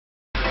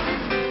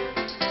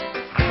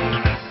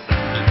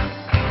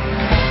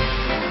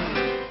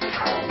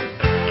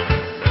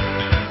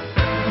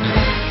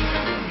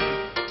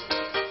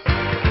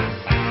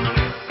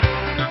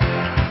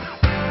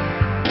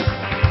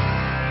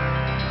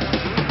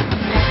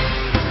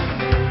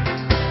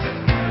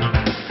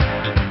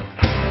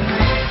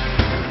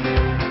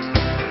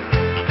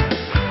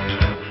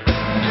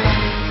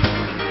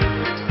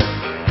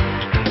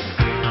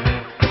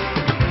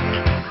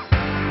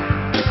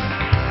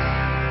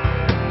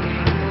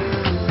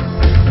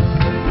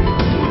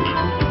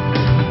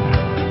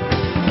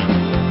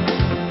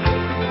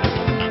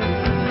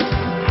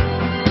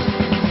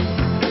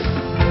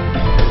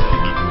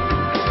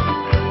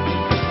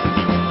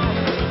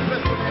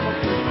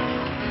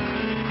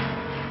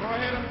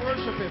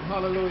it.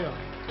 Hallelujah.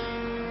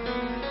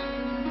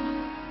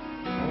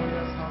 Oh,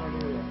 yes,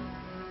 hallelujah.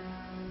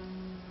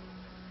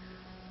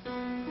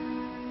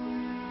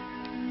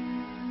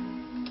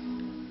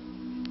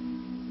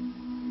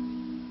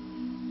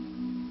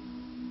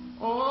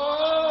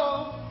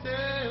 All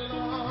day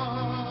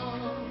long,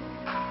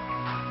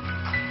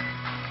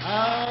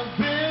 I've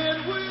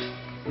been with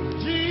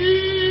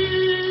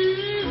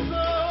Jesus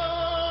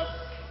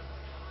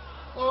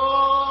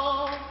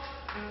all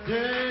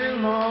day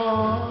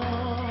long.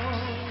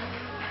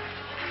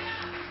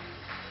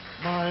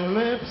 My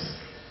lips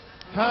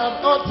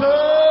have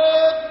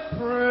uttered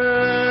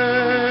praise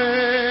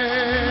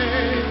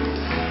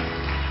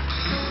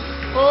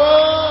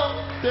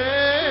all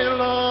day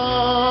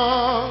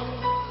long.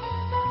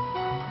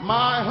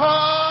 My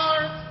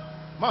heart,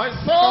 my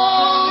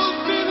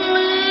soul been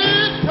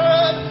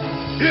lifted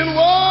in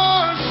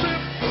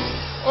worship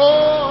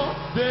all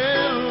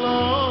day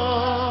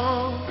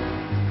long.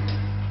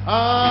 I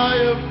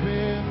have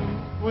been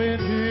with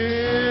Him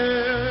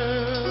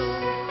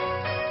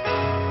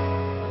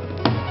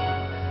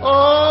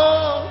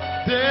all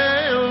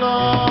day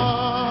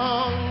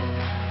long.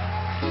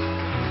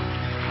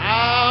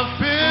 I've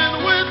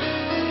been with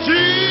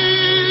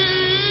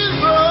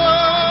Jesus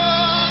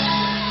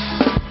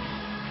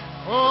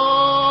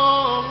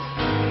all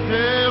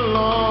day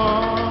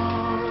long.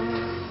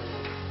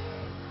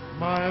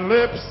 My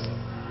lips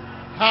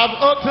have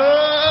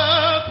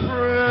uttered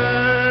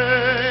praise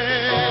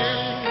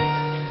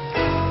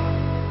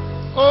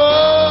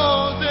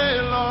all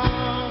day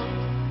long.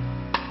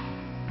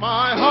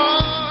 My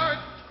heart,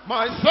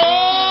 my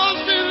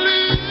soul be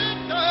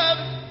lifted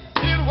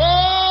in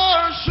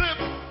worship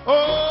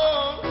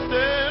all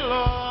day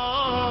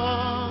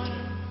long.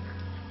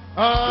 I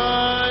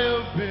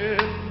have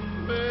been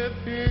with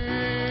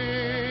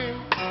Him.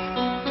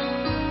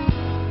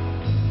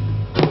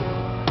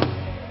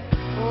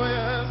 Oh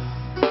yes,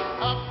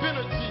 I've been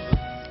with Jesus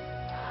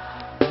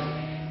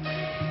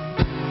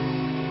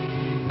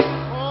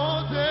all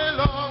day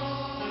long.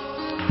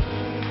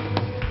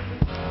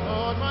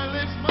 Lord, my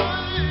lips, my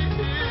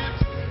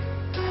lips.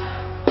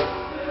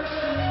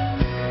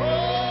 Oh,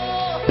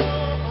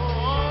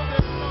 all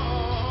day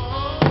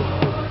long.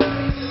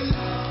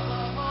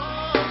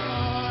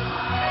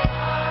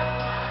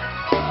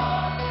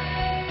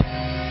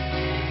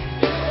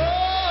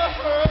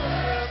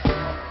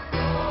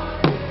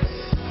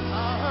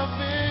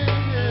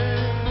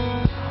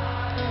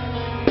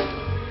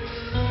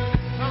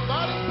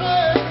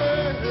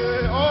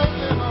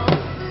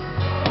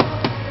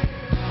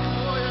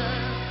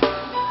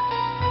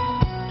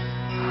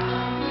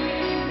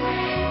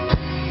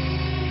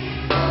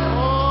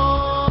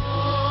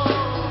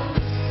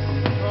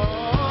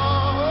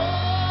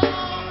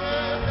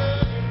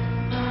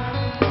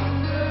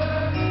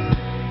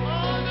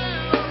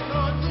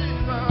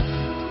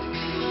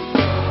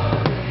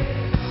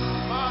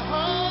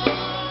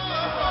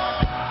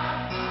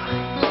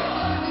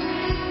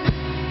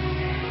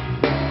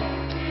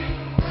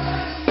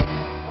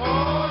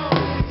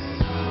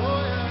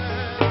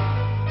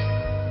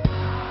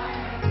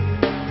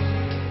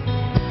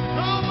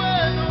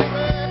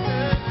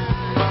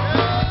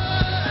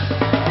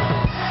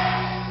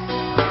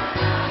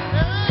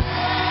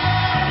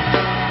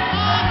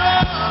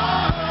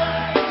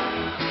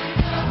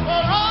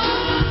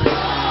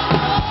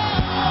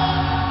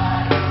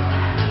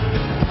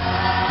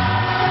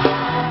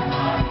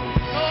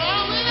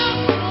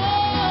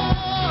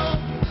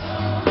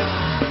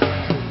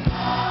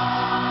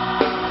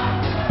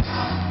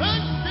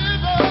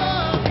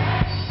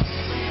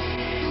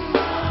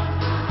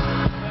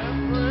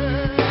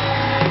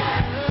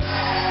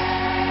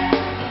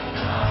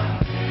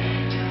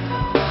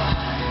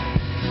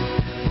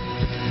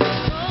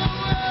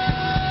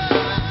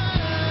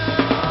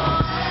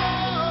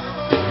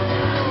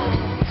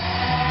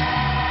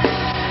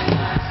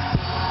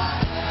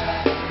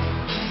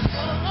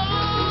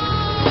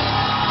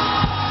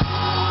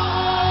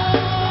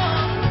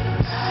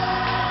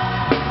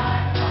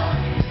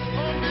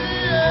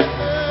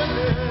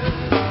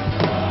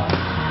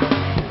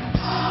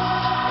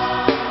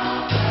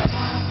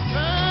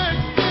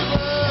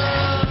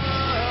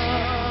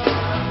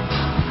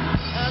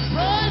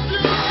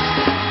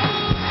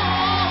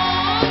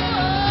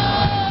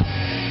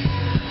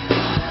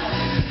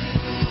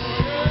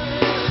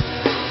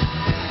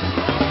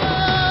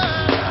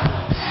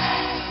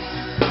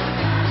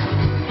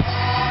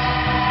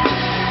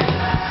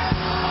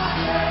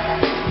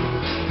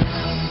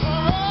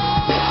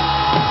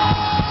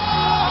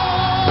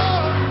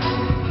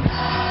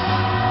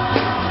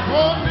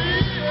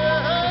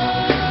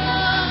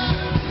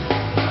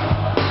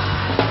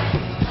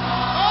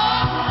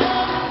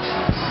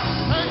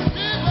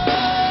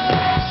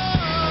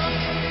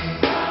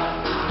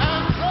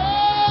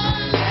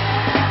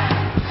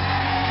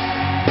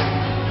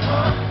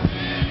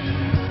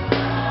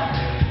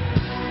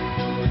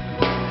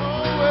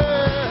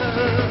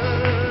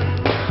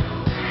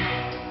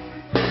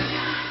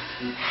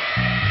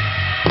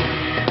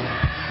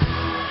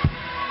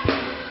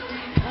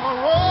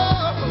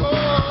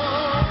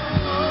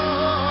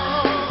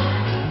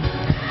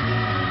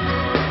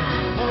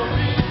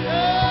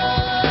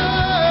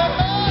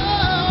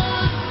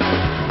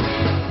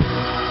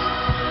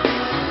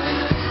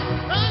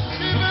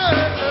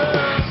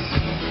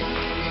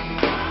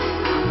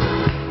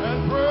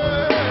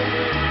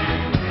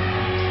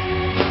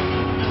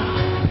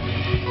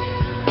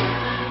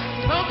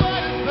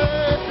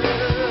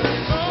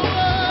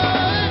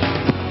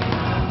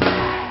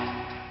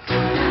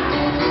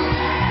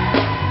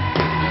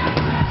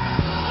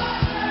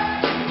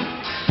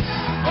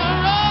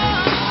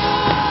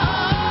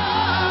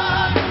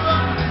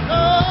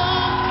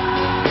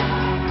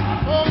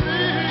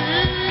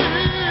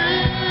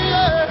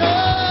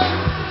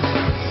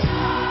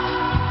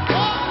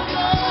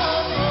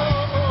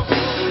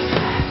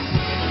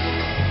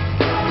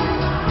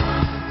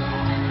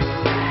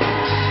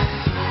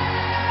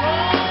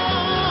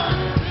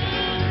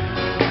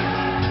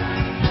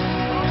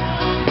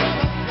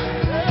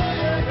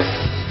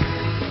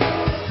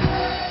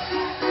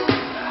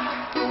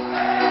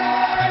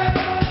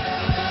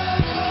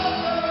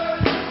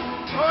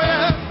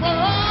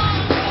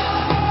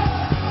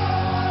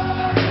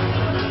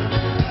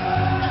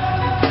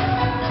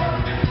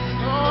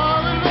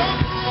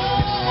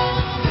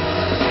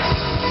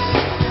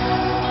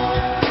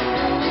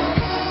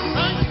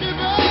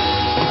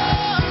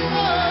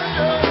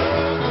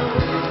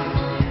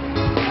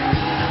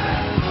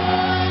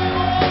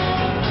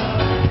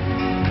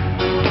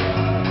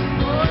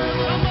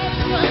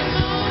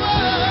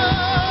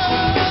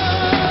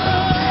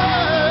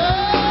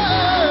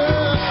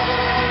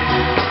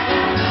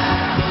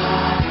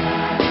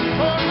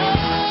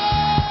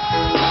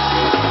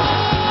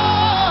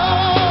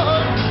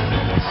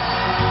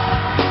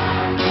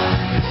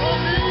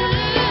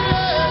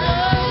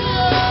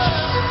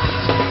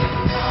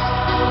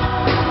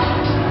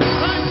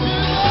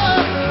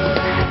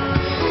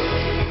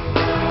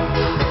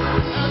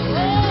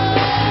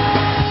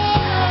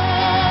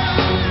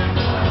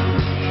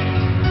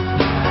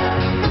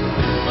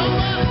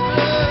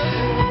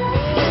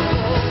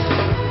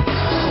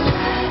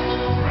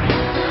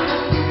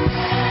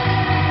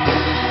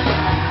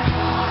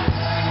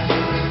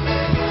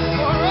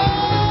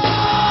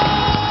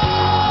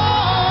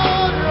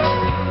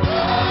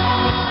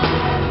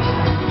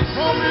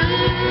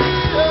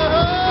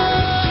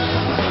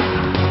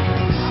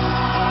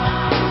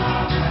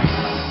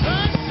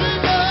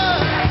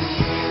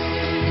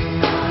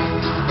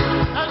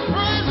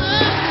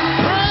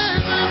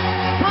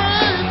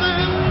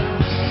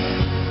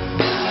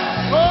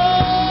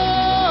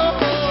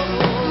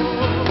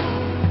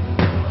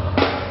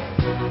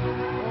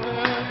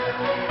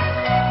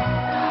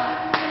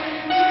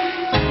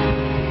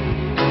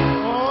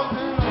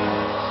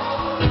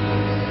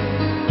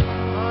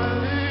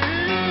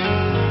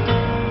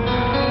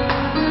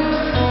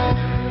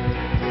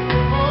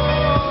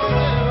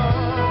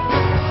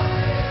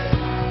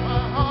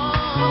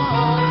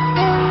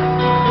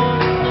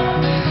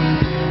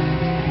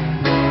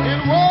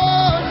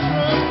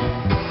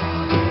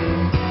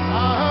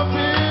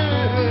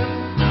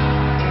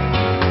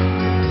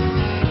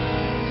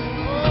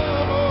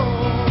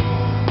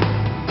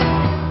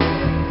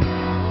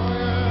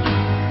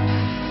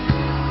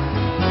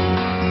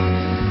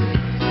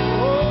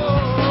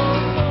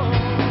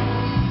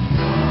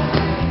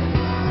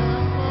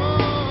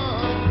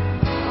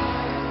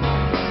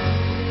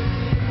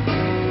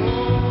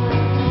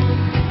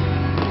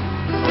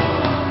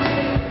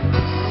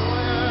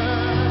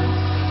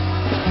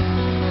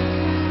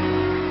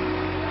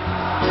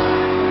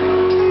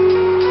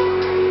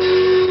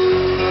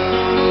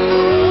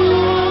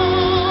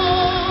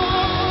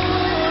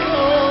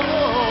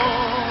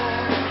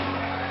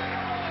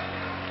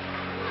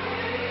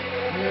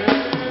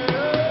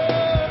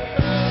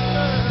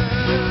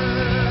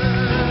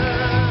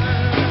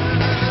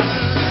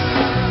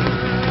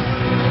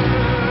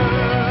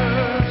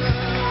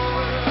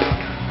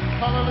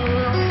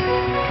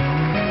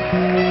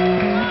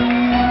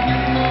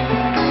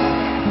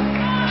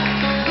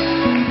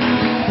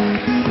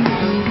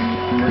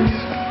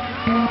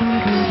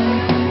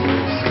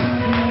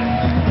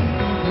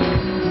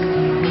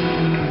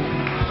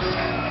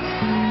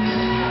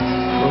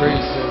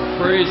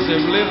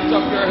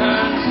 lift up your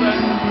hands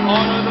and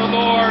honor the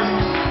Lord.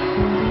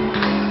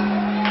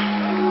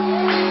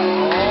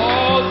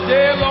 All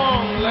day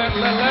long,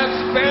 let's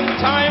spend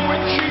time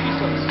with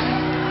Jesus.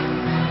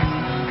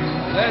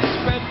 Let's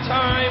spend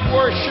time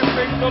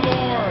worshiping the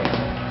Lord.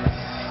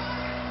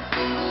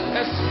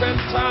 Let's spend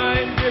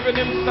time giving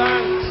Him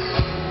thanks.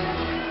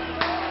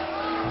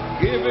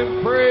 Give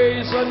Him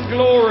praise and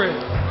glory.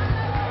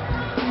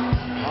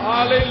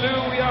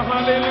 Hallelujah,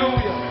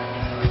 hallelujah.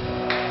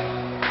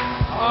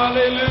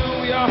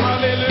 Hallelujah,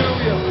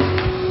 hallelujah.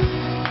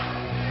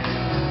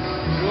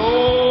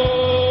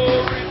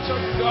 Glory to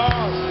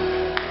God.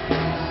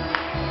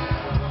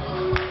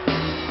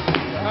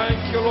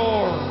 Thank you,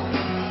 Lord.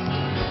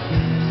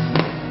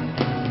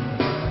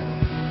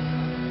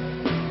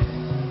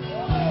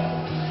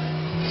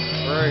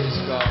 Praise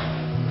God.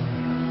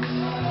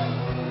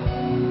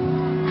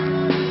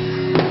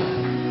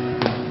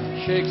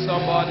 Shake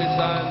somebody's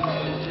hand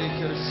and take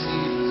your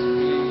seats,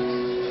 please.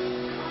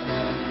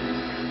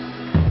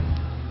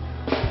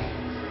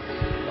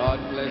 God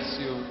bless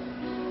you.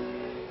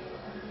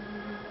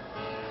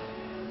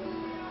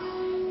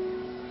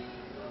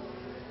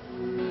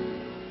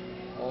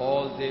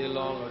 All day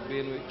long I've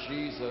been with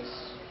Jesus.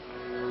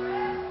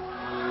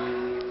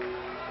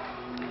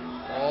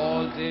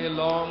 All day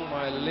long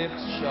my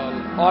lips shall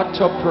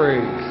utter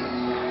praise.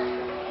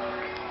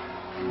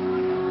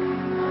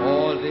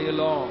 All day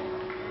long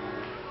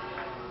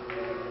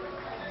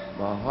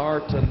my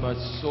heart and my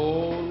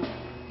soul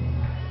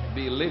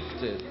be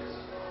lifted.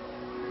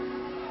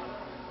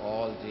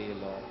 All day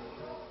long.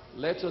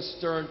 Let us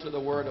turn to the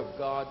Word of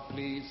God,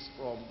 please,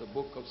 from the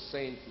book of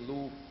St.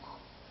 Luke,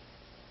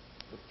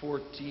 the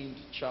 14th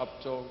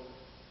chapter,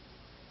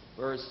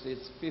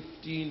 verses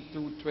 15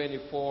 through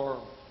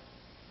 24.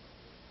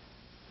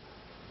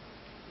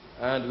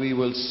 And we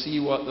will see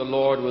what the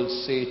Lord will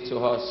say to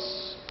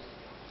us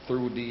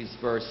through these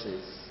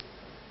verses.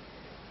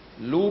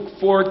 Luke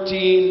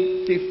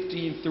 14,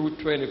 15 through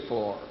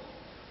 24.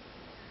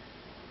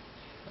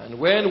 And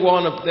when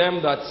one of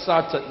them that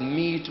sat at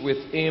meat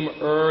with him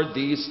heard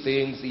these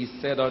things, he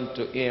said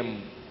unto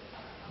him,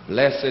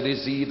 Blessed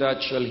is he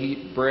that shall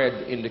eat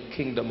bread in the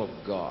kingdom of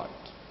God.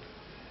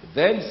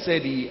 Then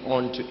said he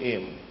unto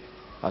him,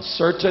 A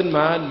certain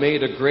man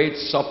made a great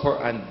supper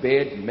and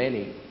bade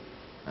many,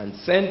 and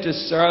sent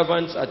his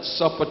servants at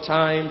supper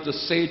time to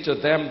say to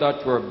them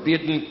that were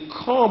bidden,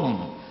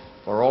 Come,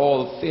 for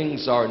all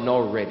things are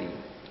now ready.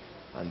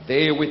 And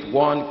they with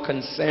one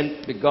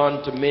consent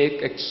begun to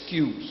make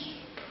excuse.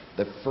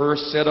 The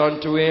first said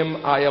unto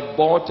him, I have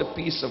bought a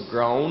piece of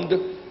ground.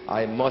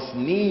 I must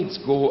needs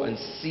go and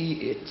see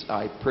it.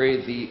 I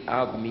pray thee,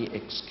 have me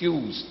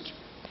excused.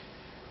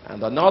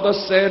 And another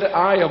said,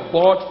 I have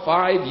bought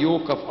 5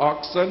 yoke of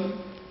oxen,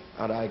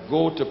 and I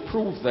go to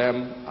prove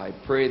them. I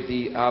pray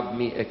thee, have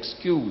me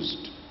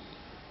excused.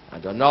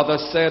 And another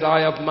said,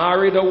 I have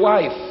married a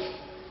wife,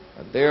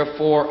 and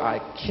therefore I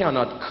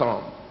cannot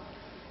come.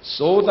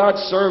 So that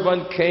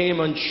servant came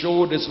and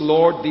showed his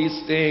Lord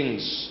these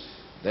things.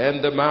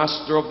 Then the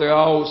master of the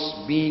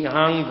house, being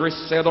angry,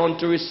 said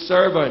unto his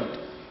servant,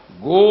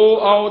 Go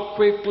out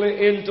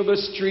quickly into the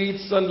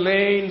streets and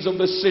lanes of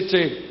the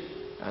city,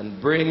 and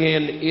bring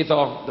in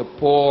hither the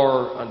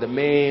poor and the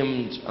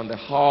maimed and the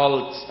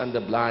halt and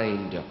the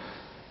blind.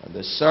 And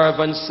the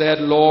servant said,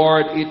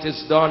 Lord, it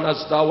is done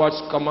as thou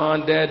hast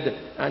commanded,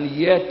 and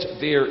yet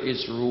there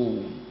is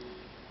room.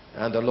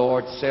 And the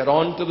Lord said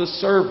unto the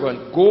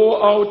servant,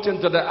 Go out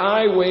into the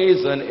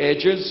highways and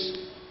edges,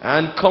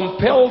 and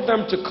compel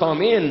them to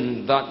come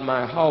in, that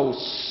my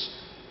house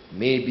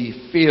may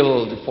be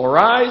filled. For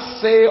I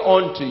say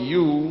unto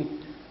you,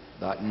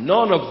 that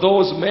none of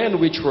those men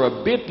which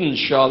were bidden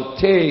shall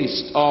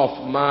taste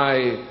of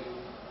my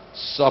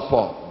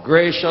supper.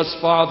 Gracious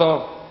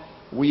Father,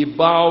 we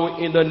bow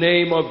in the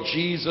name of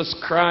Jesus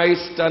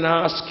Christ and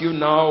ask you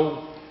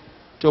now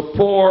to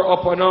pour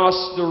upon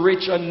us the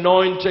rich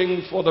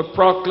anointing for the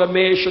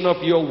proclamation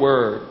of your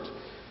word.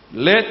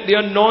 Let the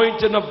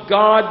anointing of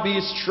God be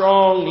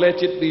strong,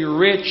 let it be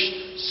rich,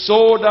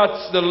 so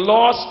that the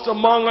lost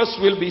among us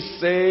will be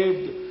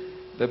saved,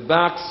 the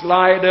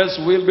backsliders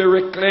will be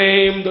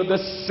reclaimed, the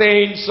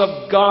saints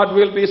of God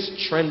will be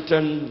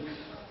strengthened,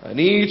 and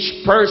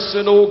each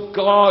person, O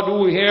God,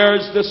 who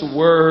hears this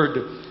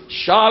word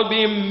shall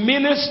be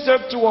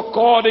ministered to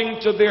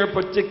according to their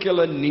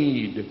particular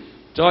need.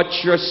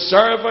 Touch your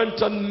servant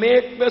and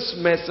make this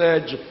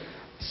message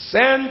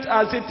sent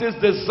as it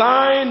is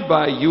designed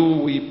by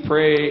you, we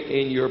pray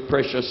in your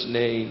precious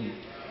name.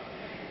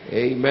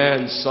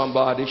 Amen.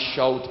 Somebody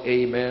shout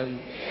amen.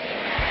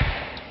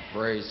 Amen.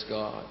 Praise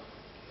God.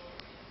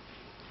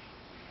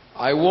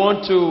 I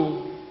want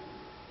to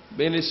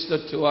minister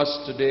to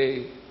us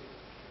today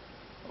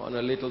on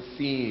a little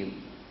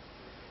theme.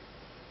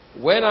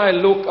 When I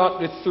look at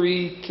the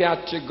 3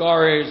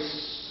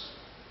 categories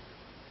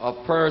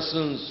of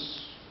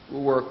persons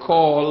who were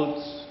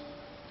called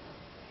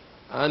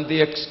and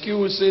the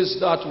excuses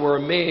that were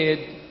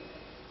made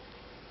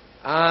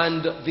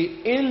and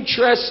the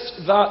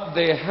interest that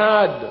they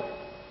had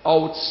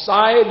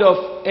outside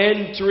of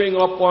entering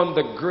upon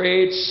the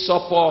great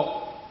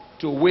supper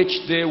to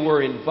which they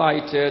were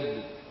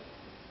invited,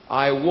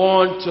 I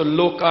want to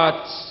look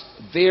at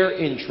their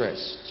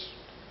interests.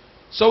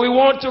 So we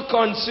want to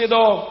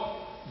consider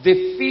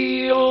the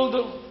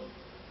field,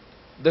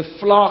 the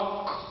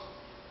flock,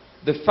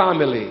 the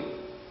family.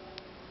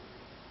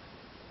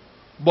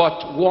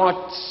 But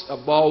what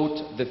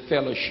about the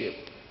fellowship?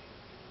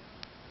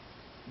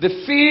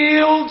 The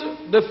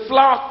field, the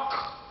flock,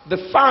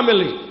 the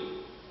family.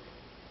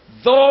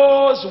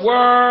 Those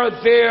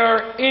were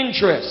their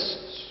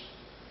interests.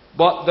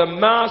 But the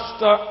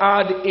master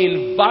had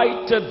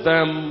invited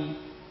them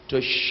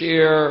to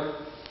share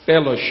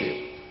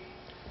fellowship.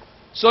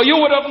 So you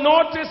would have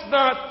noticed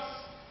that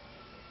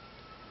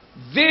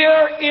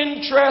their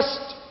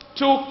interest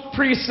took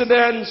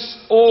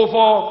precedence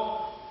over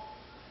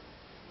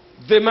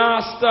the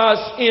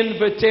master's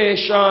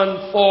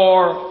invitation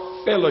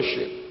for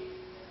fellowship.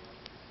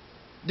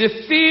 The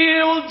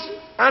field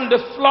and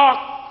the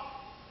flock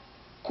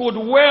could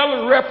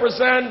well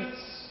represent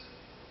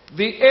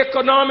the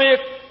economic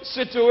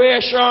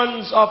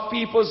situations of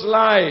people's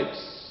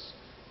lives,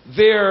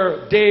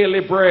 their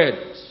daily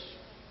bread.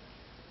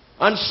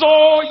 And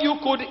so you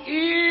could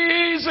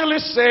easily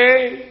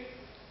say,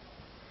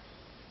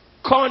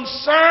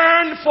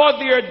 concern for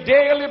their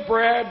daily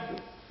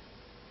bread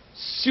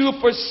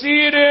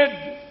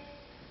superseded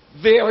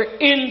their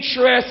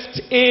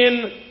interest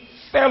in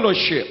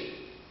fellowship.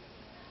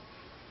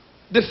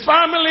 The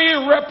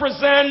family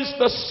represents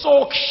the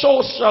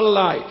social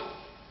life.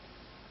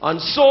 And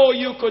so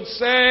you could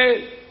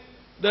say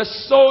the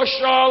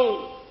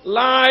social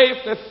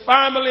life, the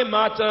family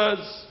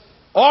matters,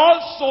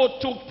 also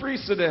took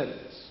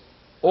precedence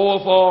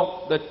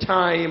over the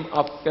time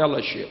of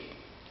fellowship.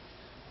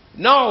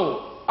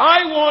 Now,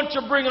 I want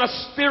to bring a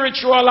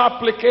spiritual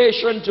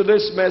application to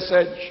this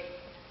message.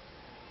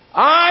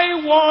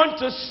 I want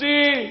to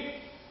see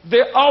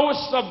the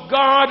house of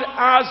God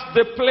as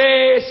the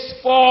place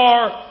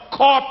for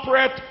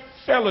corporate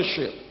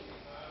fellowship.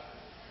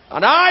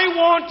 And I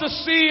want to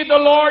see the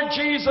Lord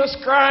Jesus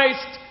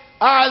Christ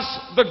as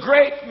the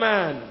great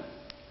man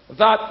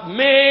that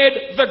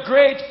made the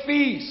great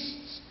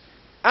feasts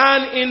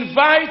and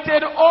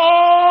invited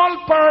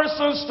all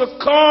persons to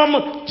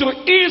come to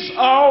his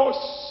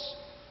house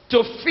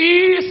to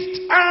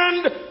feast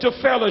and to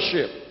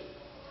fellowship.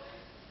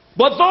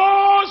 But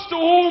those to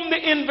whom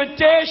the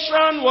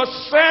invitation was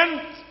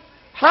sent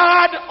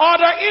had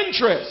other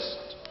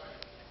interests.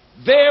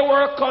 They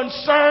were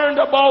concerned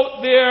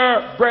about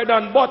their bread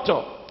and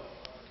butter.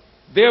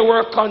 They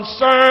were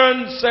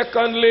concerned,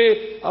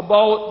 secondly,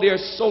 about their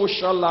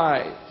social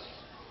lives.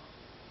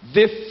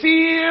 The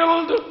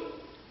field,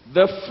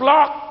 the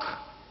flock,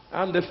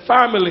 and the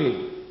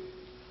family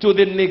to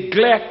the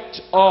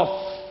neglect of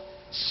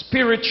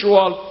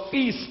spiritual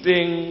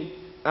feasting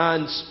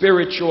and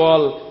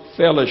spiritual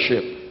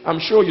fellowship. I'm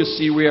sure you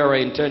see where I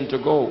intend to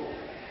go.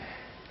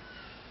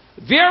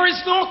 There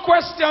is no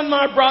question,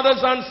 my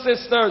brothers and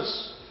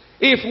sisters,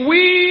 if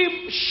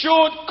we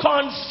should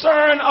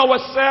concern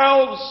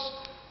ourselves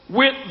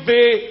with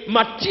the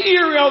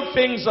material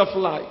things of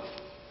life.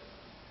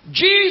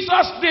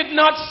 Jesus did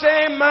not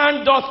say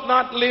man doth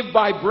not live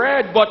by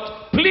bread,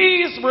 but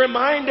please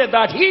reminded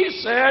that he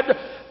said,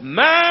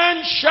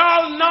 man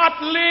shall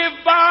not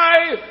live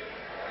by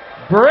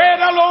bread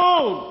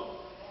alone.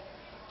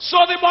 So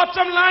the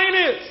bottom line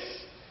is,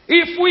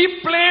 if we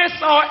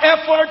place our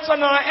efforts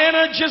and our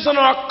energies and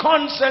our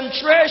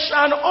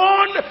concentration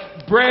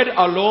on bread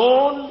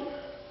alone,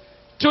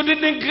 to the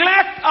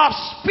neglect of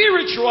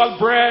spiritual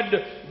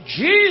bread,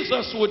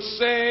 Jesus would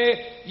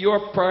say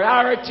your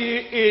priority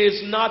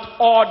is not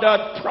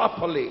ordered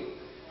properly.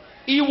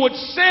 He would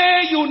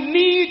say you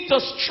need to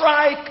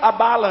strike a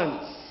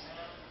balance.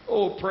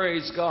 Oh,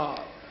 praise God.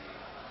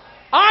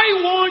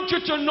 I want you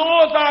to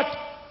know that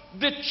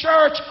the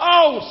church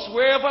house,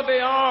 wherever they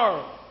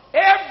are,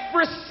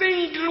 every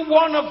single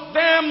one of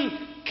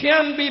them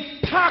can be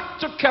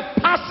packed to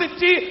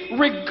capacity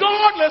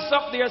regardless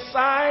of their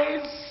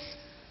size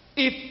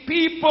if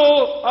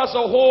people as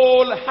a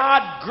whole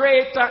had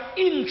greater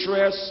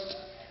interest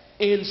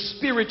in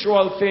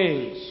spiritual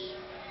things.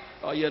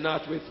 Are you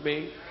not with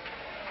me?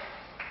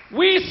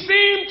 We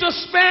seem to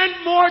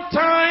spend more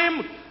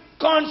time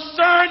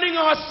concerning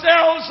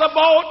ourselves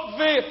about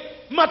the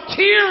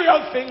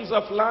material things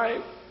of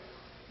life,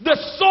 the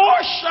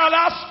social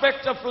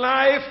aspect of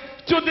life,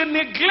 to the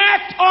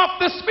neglect of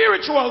the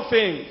spiritual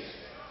things.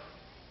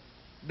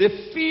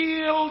 The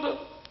field,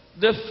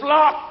 the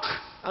flock,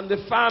 and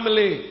the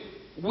family,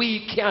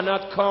 we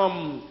cannot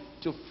come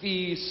to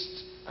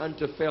feast and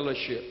to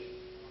fellowship.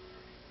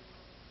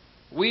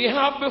 We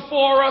have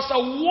before us a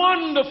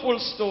wonderful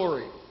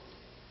story.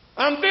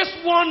 And this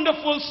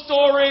wonderful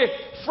story,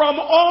 from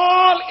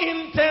all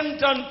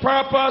intent and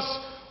purpose,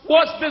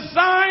 was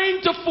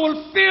designed to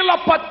fulfill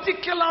a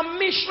particular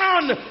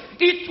mission.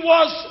 It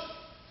was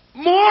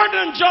more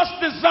than just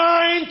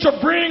designed to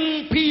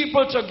bring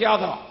people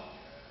together.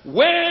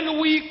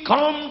 When we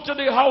come to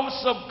the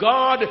house of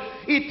God,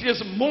 it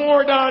is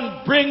more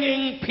than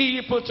bringing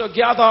people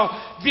together.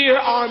 There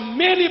are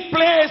many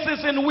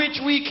places in which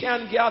we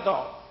can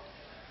gather.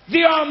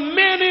 There are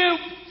many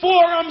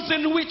forums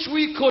in which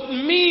we could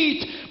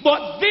meet,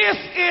 but this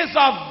is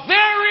a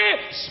very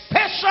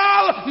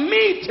special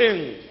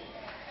meeting.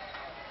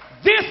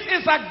 This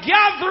is a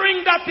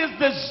gathering that is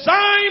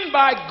designed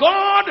by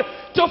God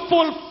to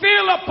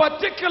fulfill a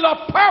particular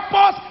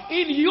purpose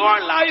in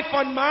your life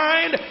and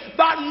mine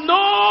that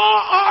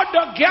no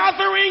other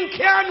gathering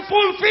can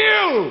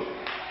fulfill.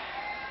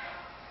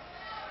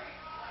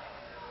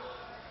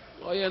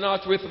 Are you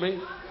not with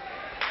me?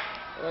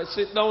 Well,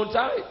 sit down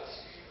tight.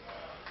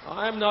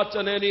 I'm not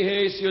in any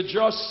haste. You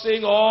just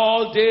sing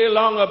all day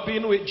long, I've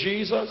been with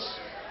Jesus.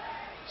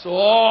 So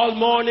all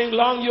morning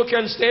long you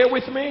can stay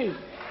with me.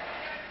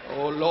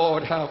 Oh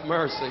Lord, have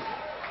mercy.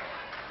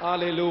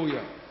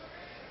 Hallelujah.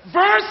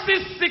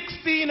 Verses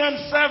 16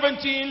 and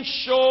 17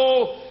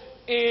 show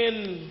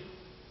in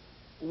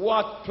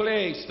what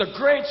place the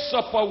great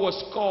supper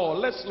was called.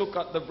 Let's look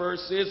at the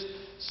verses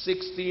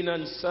 16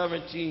 and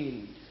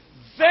 17.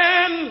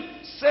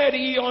 Then said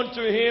he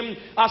unto him,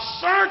 a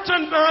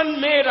certain man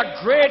made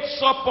a great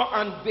supper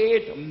and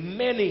bade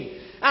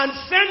many, and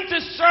sent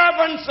his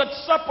servants at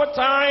supper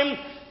time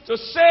to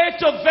say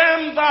to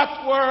them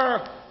that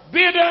were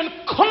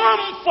bidden,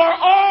 come, for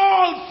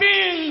all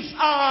things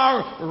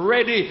are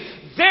ready.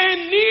 They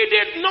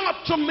needed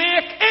not to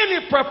make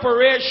any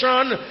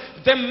preparation.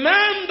 The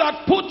man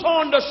that put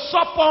on the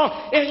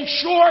supper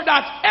ensured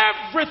that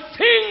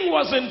everything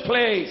was in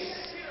place.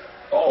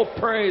 Oh,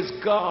 praise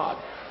God.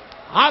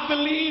 I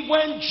believe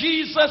when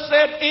Jesus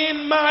said,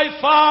 in my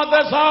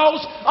Father's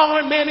house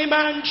are many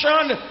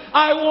mansions,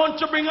 I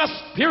want to bring a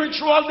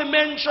spiritual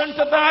dimension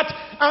to that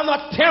and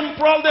a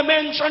temporal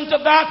dimension to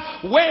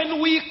that.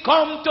 When we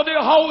come to the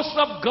house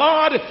of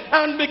God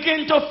and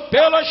begin to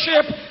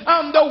fellowship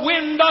and the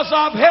windows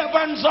of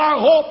heavens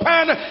are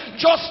open,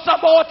 just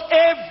about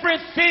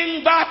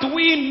everything that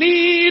we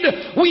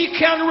need, we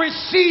can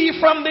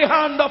receive from the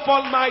hand of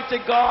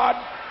Almighty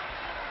God.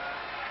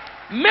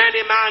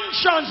 Many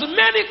mansions,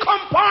 many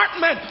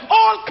compartments,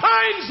 all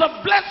kinds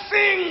of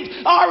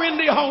blessings are in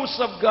the house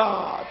of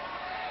God.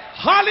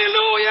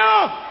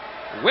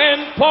 Hallelujah.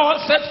 When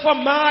Paul said, for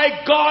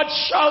my God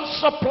shall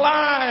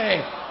supply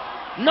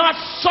not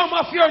some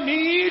of your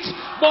needs,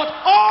 but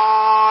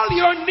all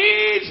your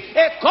needs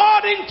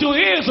according to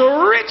his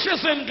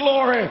riches in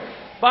glory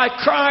by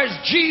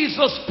Christ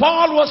Jesus.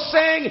 Paul was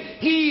saying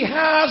he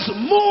has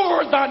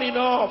more than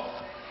enough.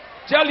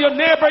 Tell your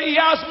neighbor he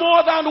has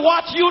more than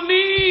what you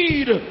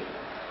need.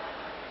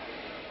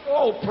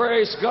 Oh,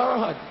 praise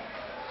God.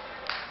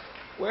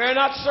 We're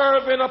not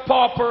serving a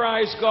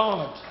pauperized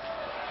God.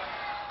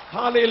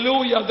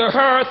 Hallelujah. The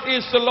earth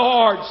is the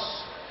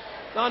Lord's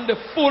and the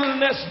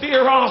fullness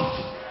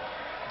thereof.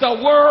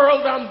 The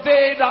world and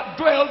they that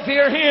dwell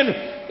therein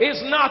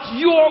is not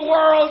your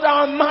world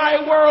and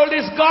my world,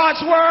 is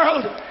God's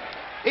world.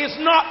 It's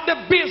not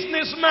the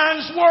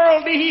businessman's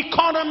world, the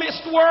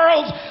economist's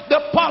world,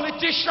 the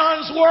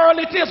politician's world.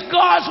 It is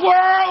God's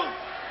world.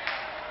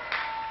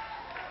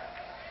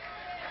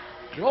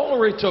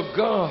 Glory to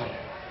God.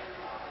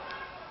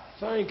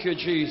 Thank you,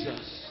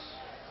 Jesus.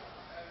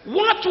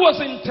 What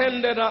was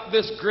intended at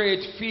this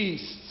great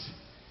feast?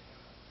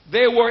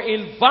 They were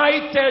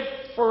invited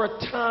for a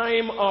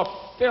time of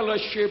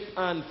fellowship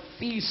and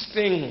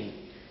feasting.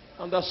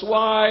 And that's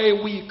why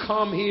we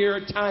come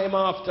here time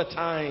after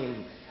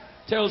time.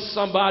 Tell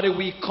somebody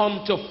we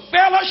come to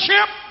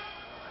fellowship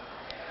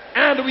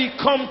and we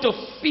come to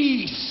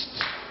feast.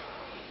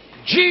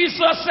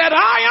 Jesus said,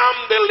 I am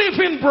the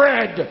living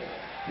bread.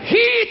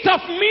 Eat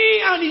of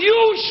me and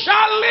you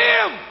shall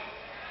live.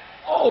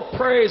 Oh,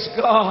 praise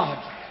God.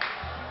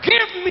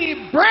 Give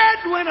me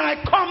bread when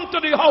I come to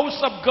the house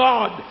of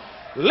God.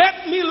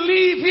 Let me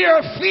leave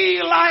here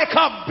feel like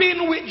I've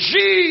been with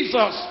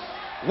Jesus.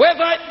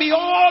 Whether it be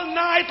all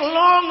night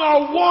long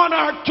or 1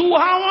 or 2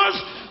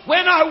 hours.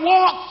 When I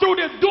walk through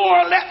the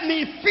door, let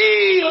me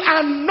feel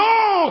and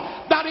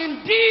know that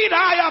indeed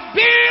I have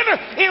been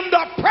in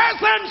the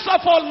presence of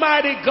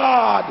Almighty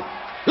God.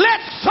 Let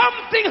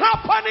something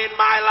happen in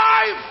my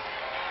life.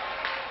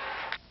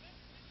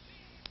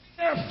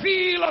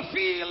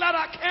 Feel that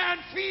I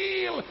can't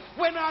feel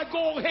when I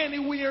go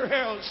anywhere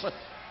else.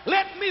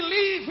 Let me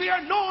leave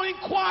here knowing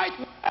quite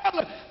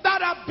well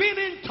that I've been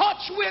in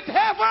touch with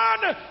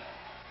heaven.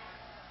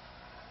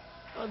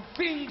 And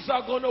things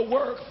are going to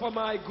work for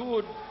my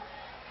good.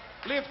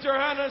 Lift your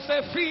hand and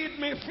say, feed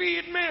me,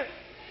 feed me.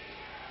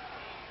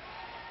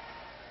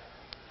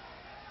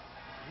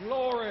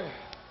 Glory.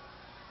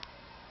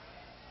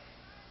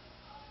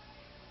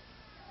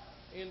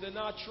 In the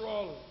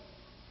natural,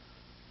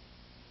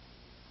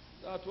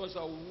 that was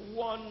a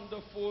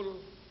wonderful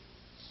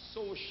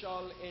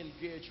social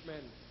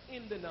engagement.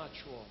 In the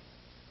natural.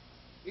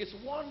 It's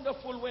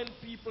wonderful when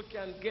people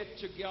can get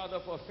together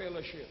for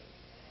fellowship.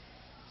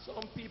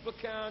 Some people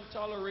can't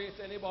tolerate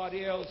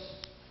anybody else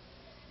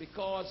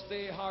because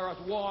they are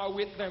at war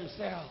with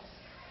themselves.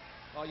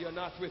 Are you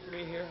not with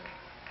me here?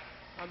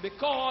 And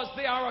because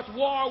they are at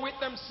war with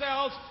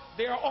themselves,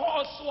 they are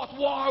also at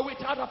war with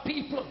other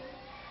people.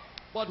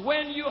 But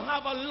when you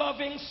have a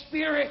loving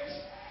spirit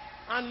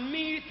and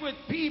meet with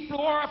people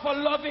who are of a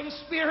loving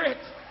spirit,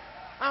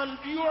 and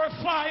your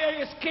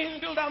fire is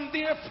kindled and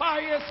their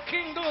fire is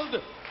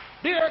kindled,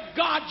 dear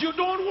God, you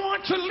don't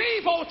want to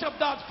leave out of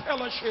that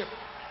fellowship.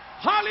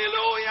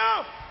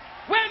 Hallelujah!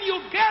 When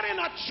you get in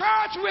a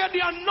church where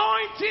the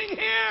anointing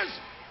is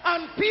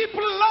and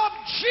people love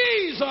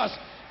Jesus,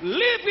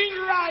 living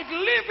right,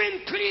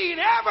 living clean,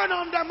 heaven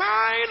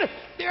undermined,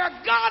 dear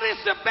God, is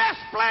the best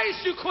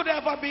place you could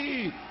ever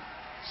be.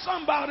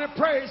 Somebody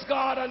praise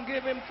God and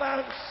give him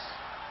thanks.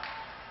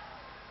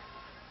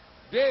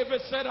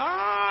 David said,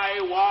 I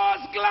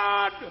was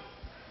glad.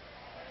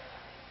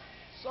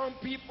 Some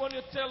people, when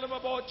you tell them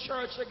about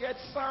church, they get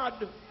sad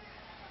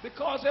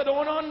because they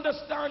don't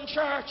understand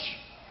church.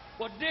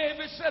 But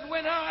David said,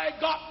 when I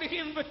got the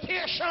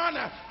invitation,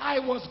 I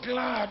was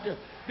glad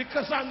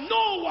because I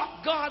know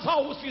what God's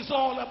house is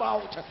all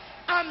about.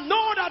 I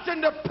know that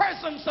in the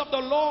presence of the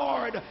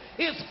Lord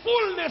is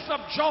fullness of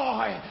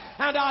joy,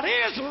 and at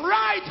his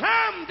right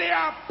hand there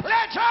are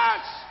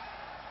pleasures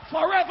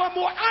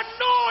forevermore. I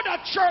know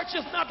that church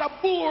is not a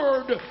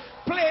bored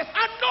place.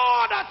 I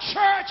know that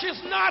church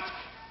is not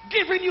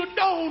giving you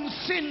Down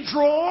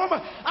syndrome.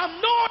 I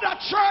know that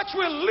church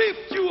will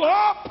lift you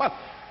up,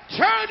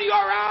 turn you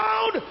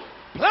around,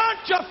 plant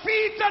your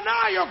feet on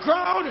higher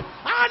ground.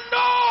 I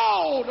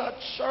know that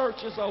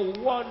church is a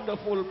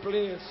wonderful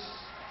place.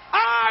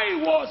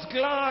 I was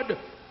glad.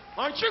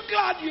 Aren't you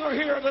glad you're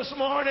here this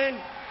morning?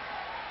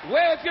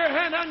 Wave your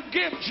hand and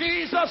give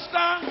Jesus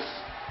thanks.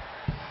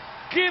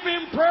 Give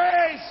him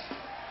praise.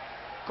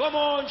 Come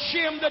on,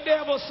 shame the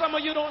devil. Some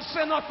of you don't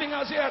say nothing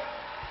as yet.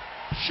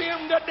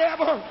 Shame the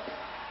devil.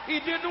 He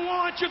didn't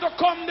want you to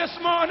come this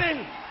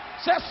morning.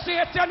 Say,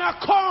 Satan, I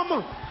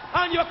come,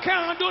 and you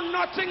can't do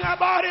nothing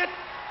about it.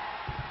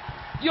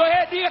 Your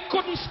headache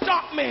couldn't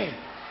stop me.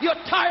 Your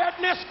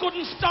tiredness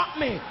couldn't stop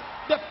me.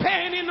 The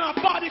pain in my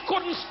body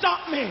couldn't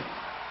stop me.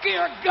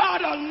 Dear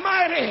God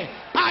Almighty,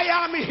 I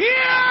am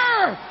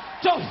here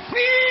to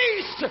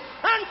feast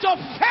and to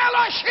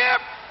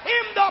fellowship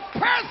in the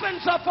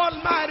presence of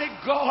Almighty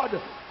God.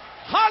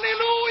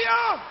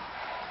 Hallelujah.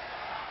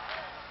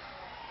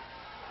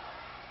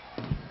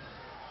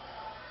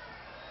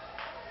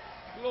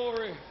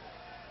 Glory.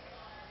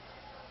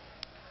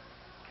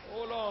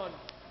 Hold on.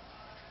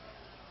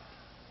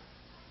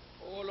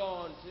 Hold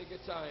on. Take your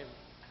time.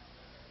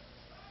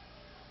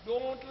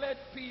 Don't let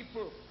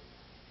people,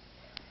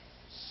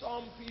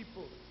 some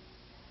people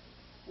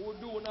who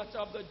do not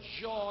have the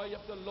joy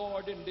of the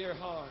Lord in their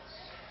hearts,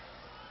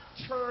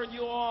 turn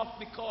you off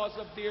because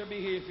of their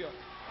behavior.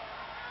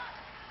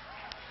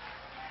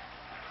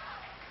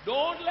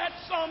 Don't let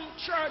some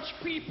church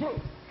people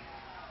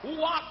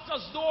who act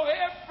as though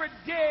every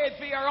day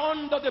they are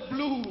under the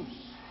blues.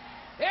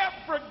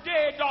 Every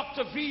day,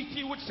 Dr.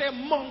 VT would say,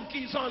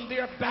 monkeys on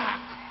their back.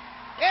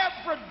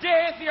 Every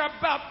day they are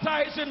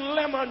baptized in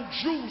lemon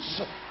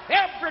juice.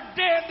 Every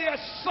day they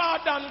are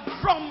sad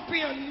and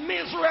grumpy and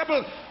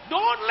miserable.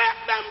 Don't let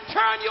them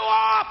turn you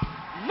off.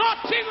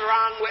 Nothing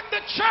wrong with the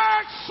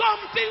church.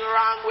 Something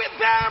wrong with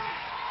them.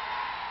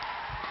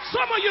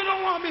 Some of you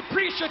don't want me to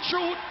preach the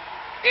truth.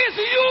 Is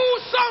you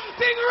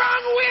something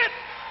wrong with?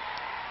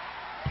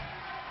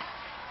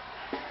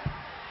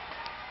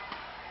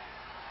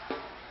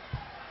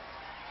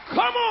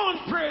 Come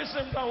on, praise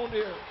him down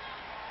there.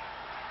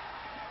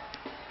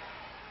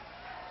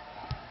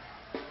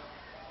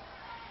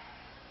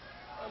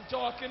 I'm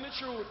talking the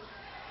truth.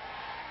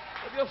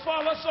 If you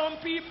follow some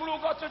people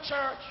who go to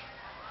church,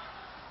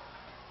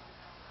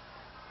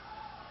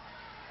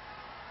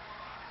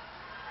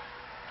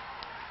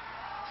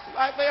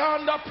 like they're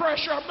under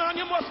pressure, man,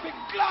 you must be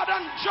glad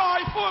and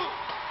joyful,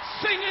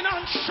 singing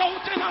and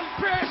shouting and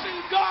praising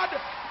God,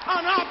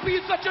 and happy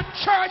that your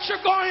church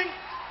you're going.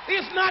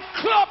 It's not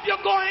club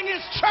you're going,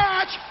 it's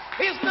church.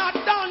 It's not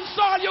dance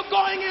hall you're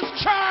going,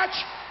 it's church.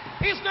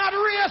 It's not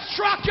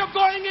racetrack you're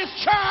going, it's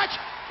church.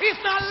 It's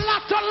not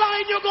lotto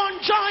line you're going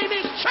to join,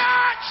 it's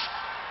church.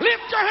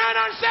 Lift your hand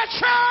and say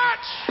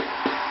church.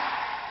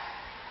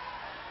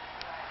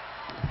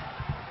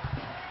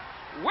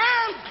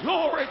 Well,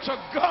 glory to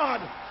God.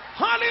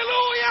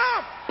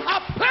 Hallelujah. A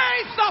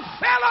place of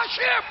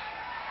fellowship.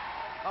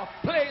 A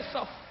place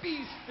of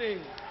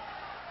feasting.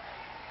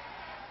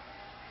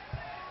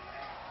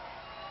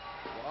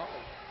 Wow.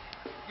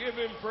 Give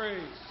him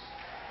praise.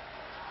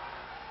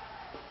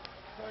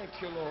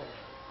 Thank you, Lord.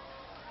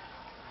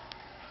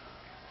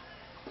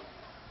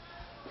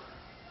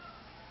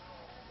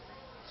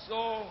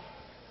 So,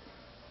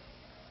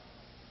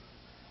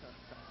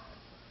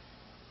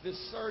 this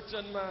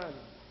certain man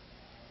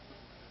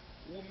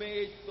who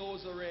made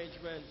those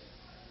arrangements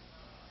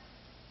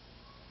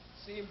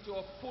seemed to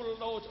have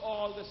pulled out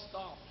all the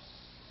stops.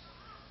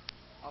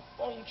 A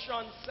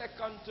function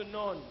second to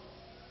none.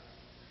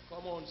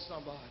 Come on,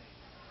 somebody.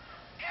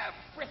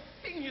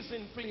 Everything is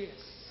in place.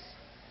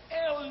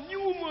 El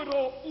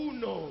numero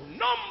uno.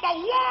 Number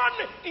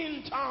one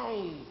in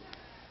town.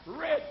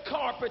 Red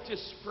carpet. carpet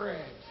is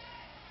spread.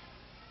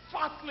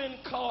 Fatling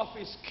calf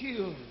is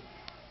killed.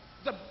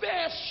 The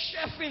best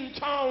chef in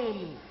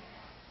town.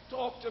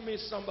 Talk to me,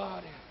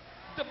 somebody.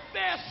 The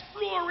best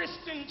florist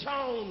in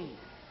town.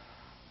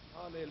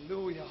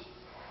 Hallelujah.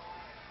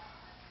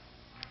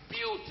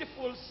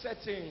 Beautiful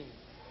setting.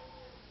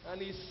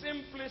 And he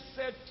simply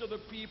said to the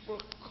people,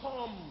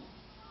 come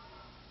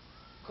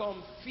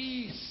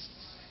feast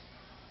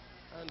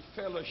and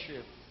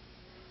fellowship.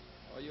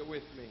 Are you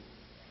with me?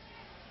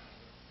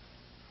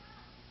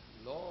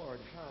 Lord,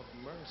 have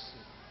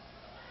mercy.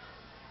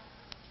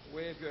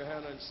 Wave your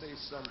hand and say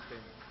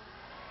something.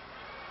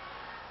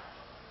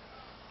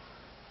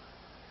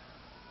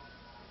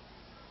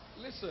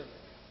 Listen,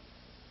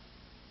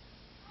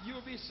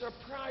 you'll be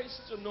surprised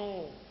to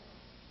know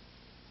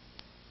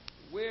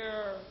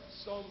where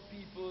some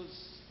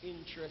people's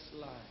interests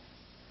lie.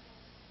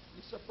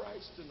 You're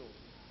surprised to know.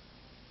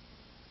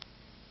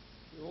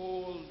 The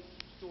whole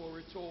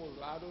story told,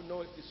 I don't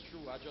know if it's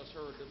true, I just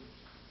heard them.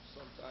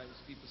 Sometimes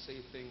people say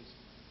things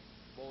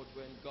about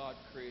when God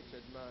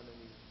created man and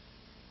he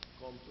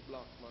come to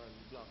black man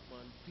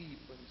peep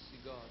and see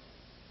God.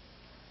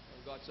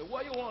 And God said,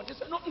 what you want? He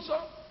said, nothing, sir.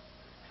 And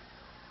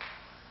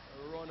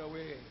run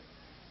away.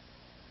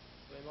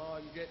 So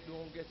man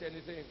don't get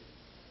anything.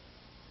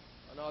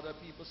 And other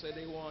people say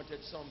they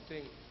wanted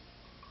something.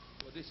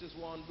 But this is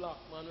one black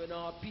man when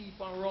I peep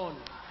and run.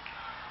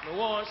 They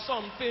want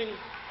something.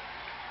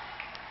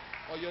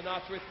 Or you're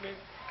not with me?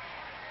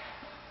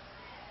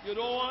 You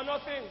don't want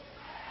nothing.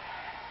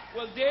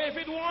 Well,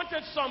 David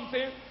wanted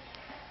something.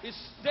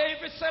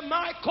 David said,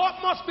 my cup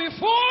must be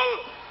full.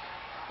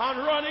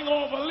 And running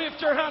over,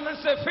 lift your hand and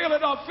say, fill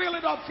it up, fill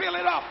it up, fill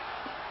it up.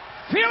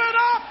 Fill it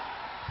up.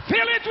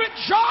 Fill it with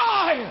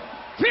joy.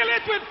 Fill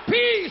it with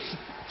peace.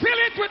 Fill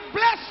it with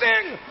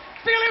blessing.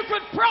 Fill it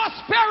with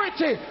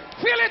prosperity.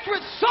 Fill it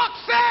with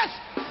success.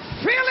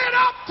 Fill it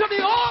up to the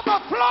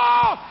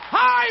overflow.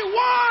 I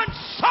want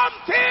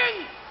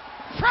something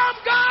from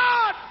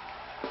God.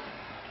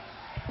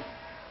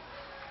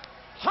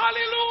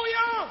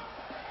 Hallelujah.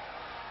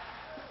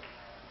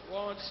 I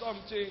want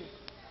something.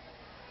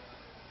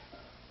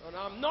 And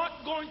I'm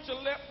not going to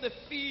let the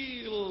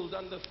field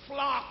and the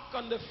flock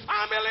and the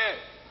family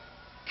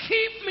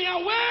keep me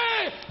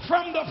away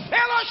from the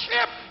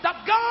fellowship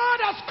that God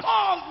has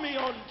called me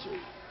unto.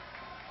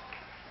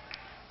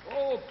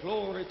 Oh,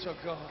 glory to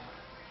God.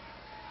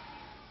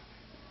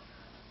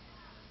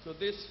 To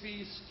this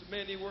feast,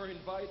 many were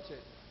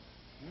invited.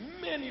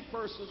 Many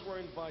persons were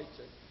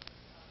invited.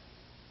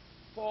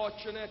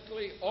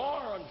 Fortunately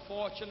or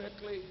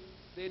unfortunately,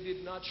 they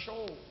did not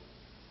show.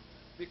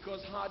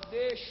 Because had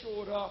they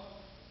showed up,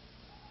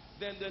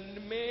 then the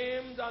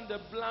maimed and the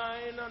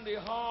blind and the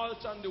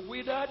halt and the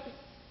withered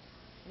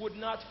would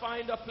not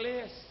find a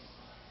place.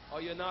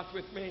 Are you not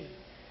with me?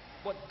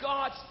 But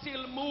God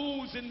still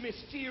moves in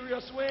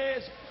mysterious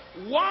ways.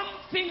 One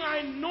thing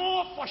I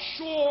know for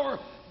sure,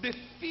 the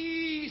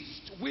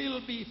feast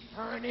will be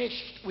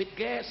furnished with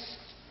guests.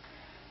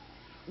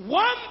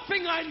 One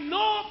thing I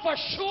know for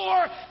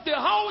sure, the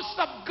house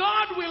of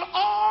God will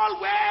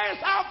always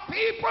have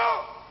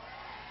people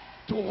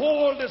to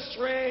hold the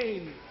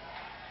strain.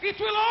 It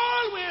will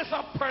always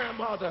have prayer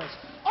mothers,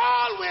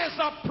 always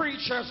have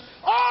preachers,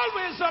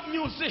 always have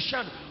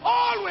musicians,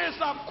 always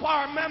have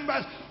choir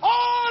members,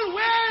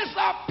 always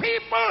have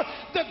people.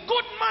 The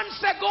good man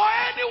said, go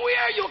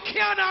anywhere you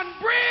can and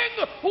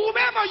bring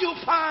whomever you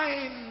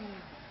find.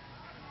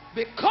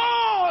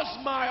 Because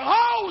my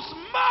house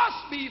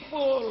must be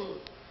full.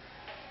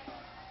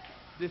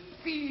 The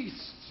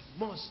feast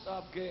must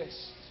have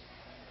guests.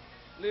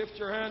 Lift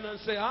your hand and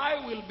say,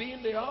 I will be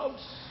in the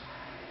house.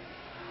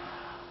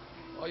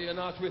 Are you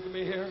not with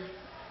me here?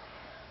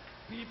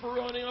 People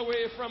running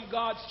away from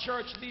God's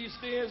church these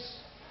days.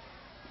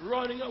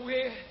 Running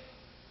away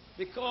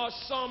because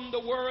some, the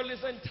world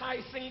is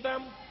enticing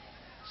them.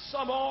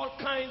 Some, all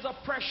kinds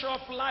of pressure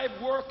of life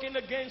working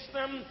against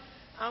them.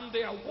 And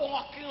they are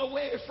walking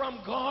away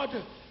from God.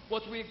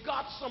 But we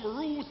got some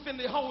Ruth in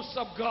the house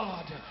of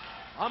God.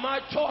 Am I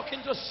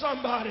talking to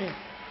somebody?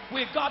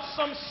 We got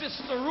some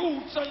sister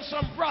Ruth and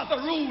some brother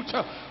Ruth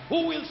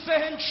who will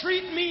say,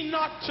 entreat me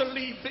not to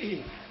leave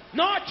thee,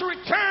 not to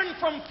return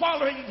from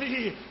following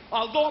thee.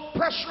 Although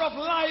pressure of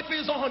life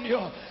is on you,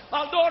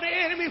 although the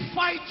enemy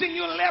fighting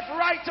you left,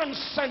 right, and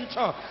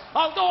center,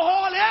 although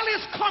all hell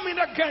is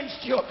coming against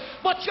you,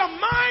 but your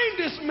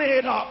mind is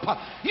made up.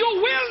 You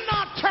will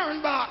not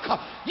turn back.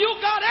 You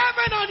got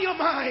heaven on your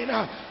mind.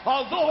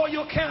 Although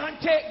you can't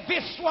take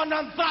this one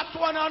and that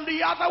one and the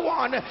other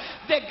one,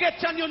 they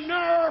get on your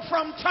nerve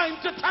from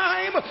time to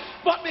time,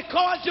 but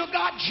because you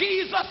got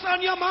Jesus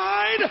on your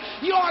mind,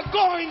 you are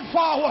going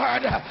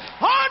forward.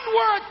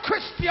 Onward,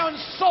 Christian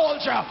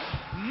soldier,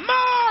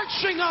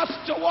 marching us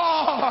to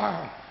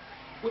war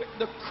with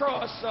the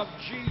cross of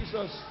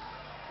Jesus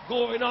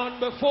going on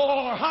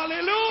before.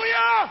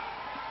 Hallelujah!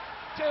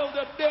 Tell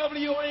the devil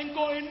you ain't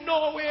going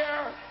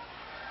nowhere.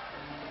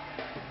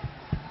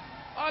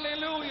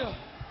 Hallelujah.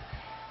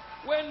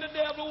 When the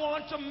devil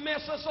wants to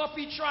mess us up,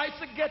 he tries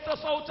to get us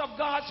out of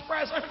God's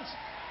presence.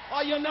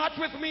 Are you not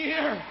with me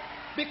here?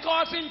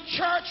 Because in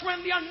church,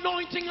 when the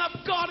anointing of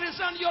God is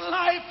on your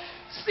life,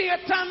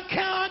 Satan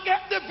can't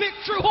get the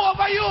victory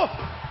over you.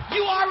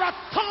 You are a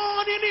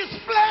thorn in his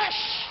flesh.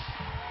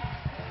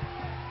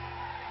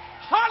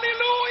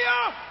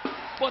 Hallelujah.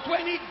 But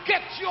when he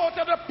gets you out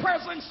of the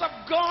presence of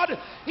God,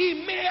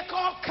 he make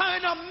all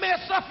kind of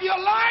mess of your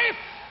life.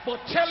 But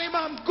tell him,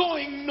 I'm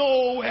going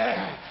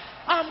nowhere.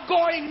 I'm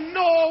going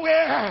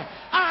nowhere.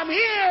 I'm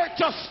here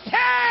to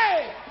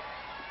stay.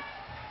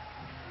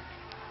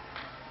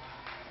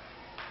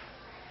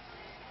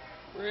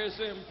 Praise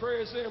him,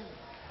 praise him.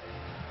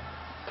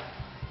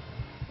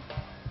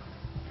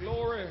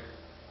 Glory.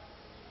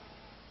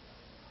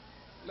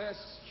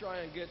 Let's try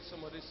and get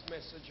some of this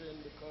message in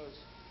because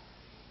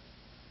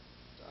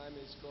time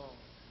is gone.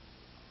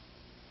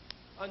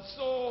 And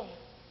so,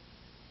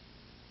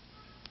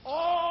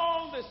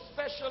 all the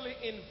specially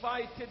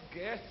invited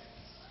guests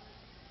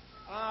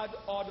had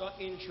other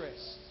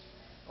interests.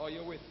 Are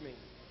you with me?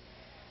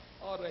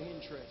 Other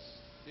interests.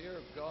 Dear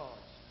God.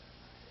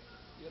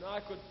 You know,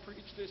 I could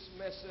preach this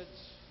message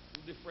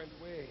in different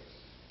ways.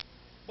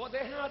 But they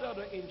had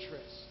other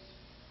interests.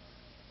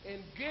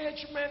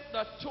 Engagement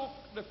that took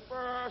the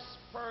first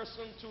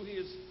person to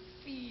his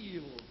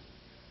field.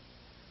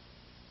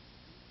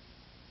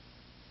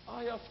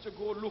 I have to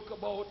go look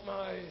about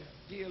my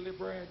daily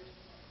bread.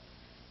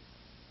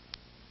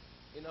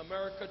 In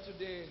America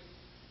today,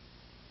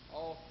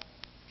 our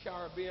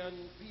Caribbean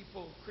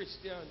people,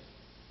 Christian,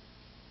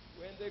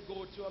 when they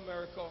go to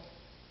America,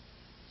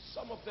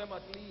 some of them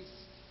at least,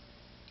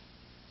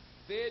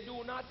 they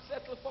do not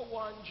settle for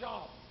one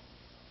job.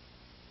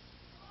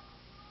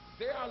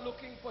 They are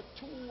looking for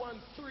 2 and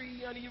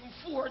 3 and even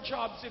 4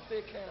 jobs if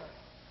they can.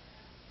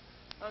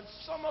 And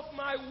some of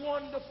my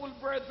wonderful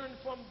brethren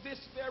from this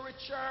very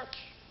church,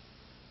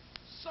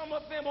 some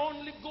of them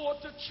only go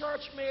to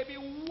church maybe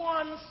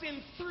once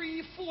in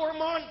 3-4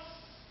 months.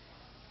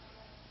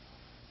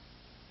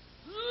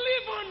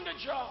 Live on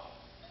the job.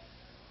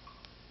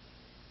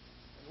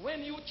 And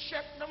when you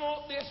check them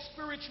out, their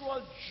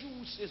spiritual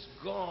juice is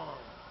gone.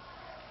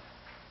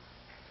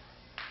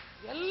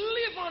 They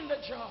live on the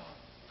job.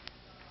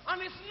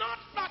 And it's not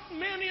that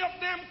many of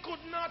them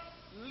could not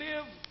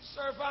live,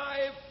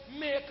 survive,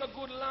 make a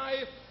good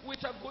life with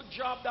a good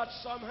job that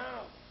some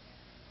have.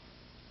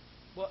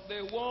 But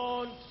they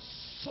want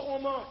so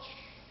much.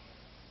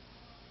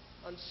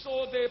 And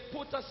so they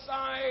put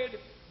aside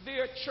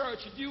their church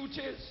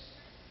duties,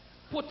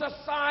 put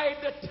aside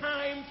the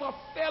time for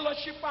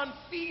fellowship and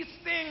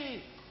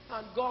feasting,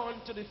 and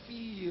gone to the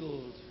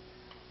field.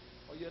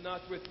 Are you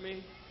not with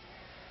me?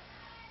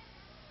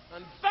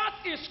 And that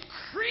is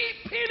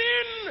creeping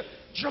in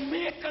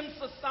Jamaican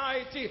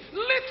society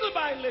little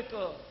by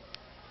little.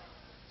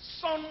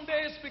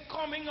 Sunday is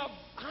becoming a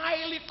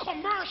highly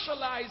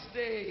commercialized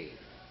day.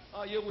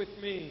 Are you with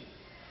me?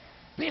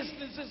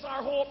 Businesses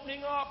are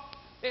opening up,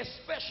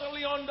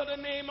 especially under the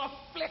name of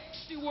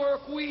Flexi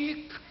Work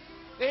Week.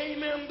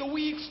 Amen. The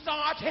week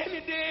starts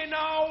any day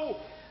now.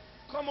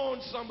 Come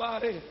on,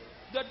 somebody.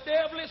 The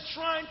devil is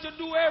trying to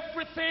do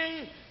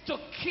everything to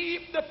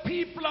keep the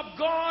people of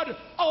God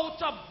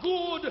out of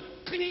good,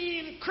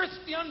 clean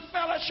Christian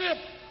fellowship.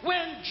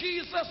 When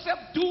Jesus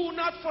said, do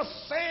not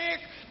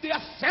forsake the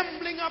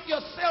assembling of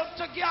yourself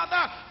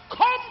together.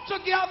 Come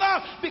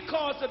together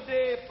because the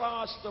day is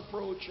fast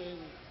approaching.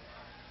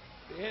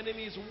 The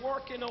enemy is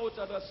working out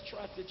other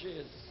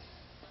strategies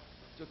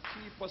to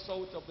keep us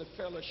out of the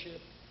fellowship.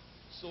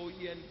 So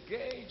he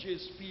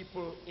engages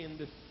people in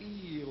the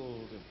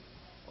field.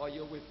 Are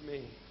you with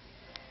me?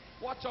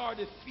 What are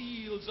the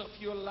fields of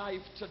your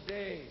life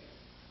today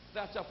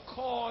that have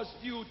caused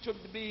you to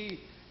be,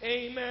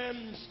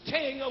 amen,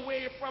 staying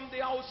away from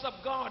the house of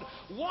God?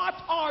 What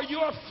are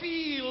your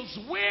fields?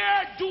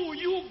 Where do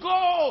you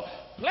go?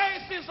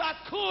 Places that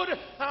could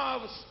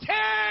have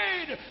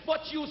stayed, but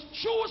you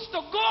choose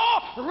to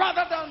go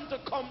rather than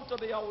to come to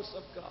the house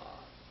of God.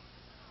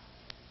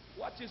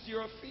 What is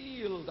your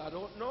field? I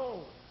don't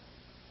know.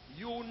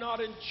 You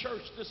not in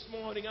church this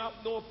morning. I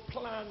have no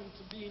plan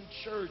to be in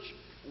church.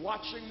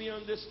 Watching me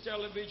on this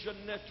television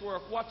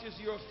network. What is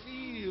your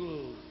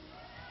field?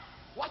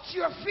 What's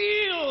your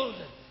field?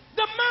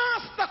 The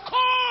master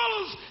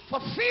calls for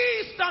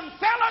feast and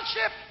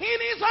fellowship in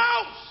his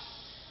house.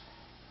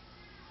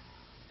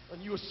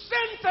 And you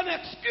sent an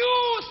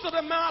excuse to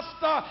the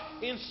master.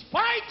 In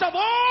spite of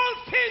all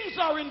things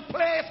are in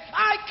place,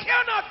 I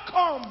cannot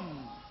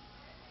come.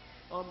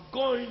 I'm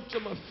going to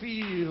my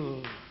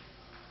field.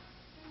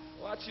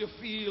 What's your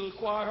field,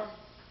 choir?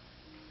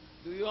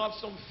 Do you have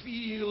some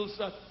fields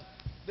that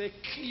they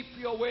keep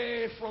you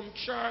away from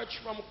church,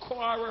 from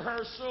choir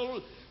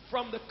rehearsal,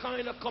 from the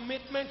kind of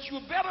commitment? You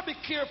better be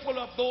careful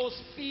of those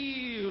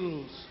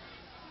fields,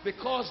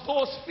 because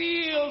those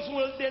fields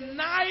will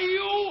deny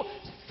you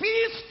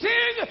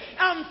feasting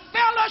and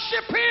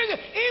fellowshipping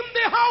in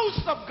the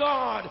house of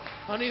God.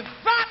 And if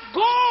that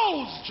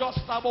goes,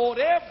 just about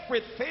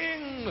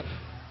everything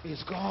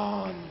is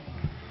gone.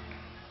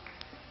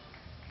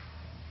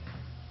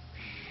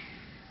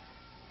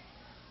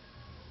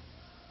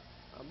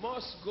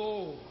 must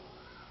go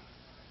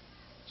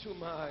to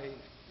my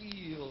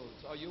field.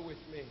 Are you with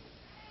me?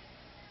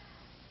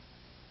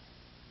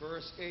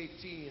 Verse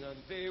 18, and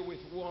they with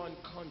one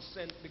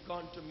consent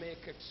began to make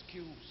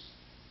excuse.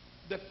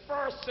 The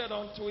first said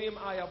unto him,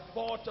 I have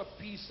bought a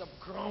piece of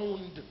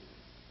ground,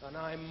 and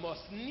I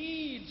must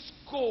needs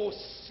go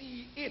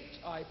see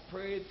it. I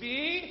pray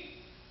thee,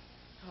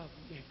 have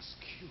the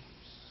excuse.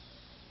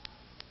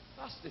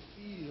 That's the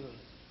field.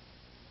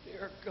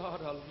 Dear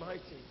God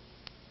Almighty.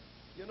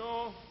 You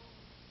know,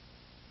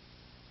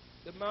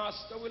 the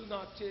master will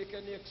not take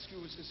any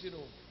excuses, you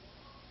know.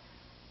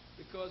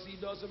 Because he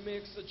doesn't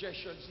make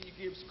suggestions, he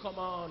gives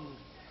command.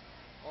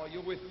 Are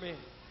you with me?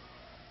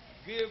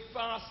 Give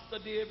Pastor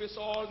Davis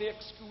all the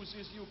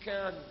excuses you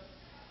can,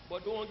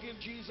 but don't give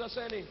Jesus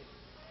any.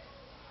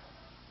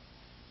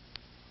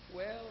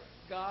 Well,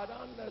 God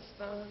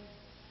understands.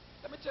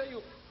 Let me tell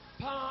you,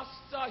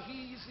 Pastor,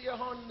 he's easier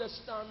to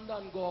understand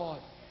than God.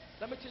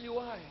 Let me tell you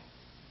why.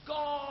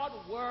 God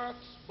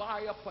works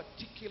by a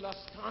particular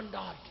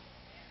standard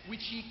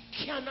which he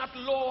cannot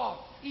lower,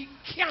 he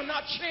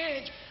cannot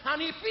change.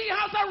 And if he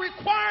has a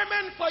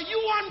requirement for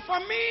you and for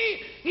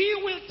me, he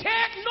will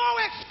take no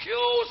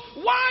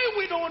excuse why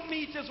we don't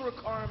meet his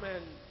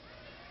requirement.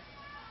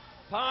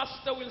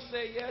 Pastor will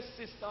say, yes,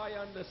 sister, I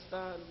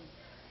understand.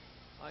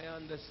 I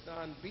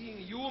understand being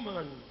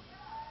human.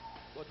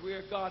 But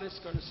where God is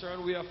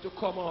concerned, we have to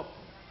come up.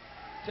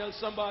 Tell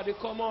somebody,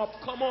 come up,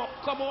 come up,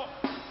 come up.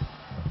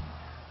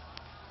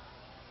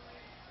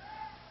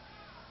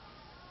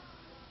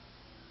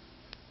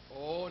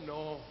 Oh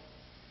no.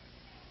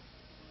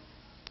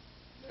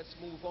 Let's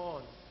move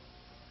on.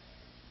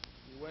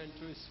 He went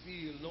to his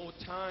field. No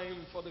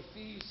time for the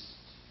feast.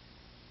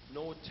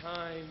 No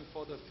time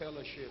for the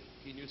fellowship.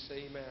 Can you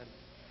say amen?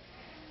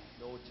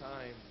 No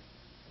time.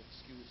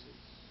 Excuses.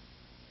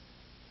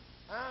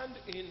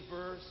 And in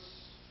verse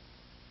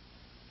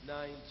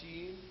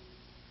 19,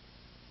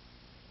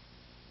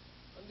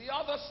 and the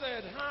other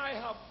said, I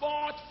have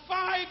bought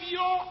 5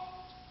 yoke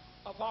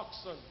of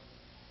oxen,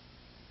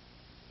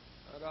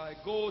 and I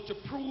go to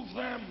prove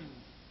them.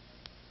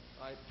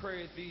 I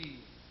pray thee,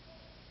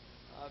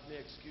 have me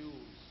excuse.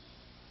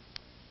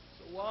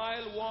 So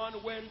while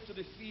one went to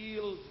the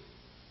field,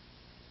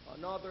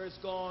 another is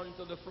gone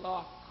to the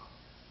flock.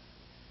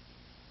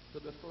 To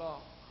the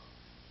flock.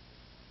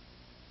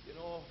 You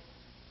know,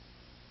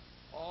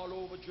 all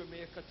over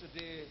Jamaica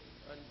today,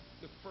 and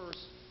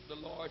the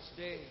Lord's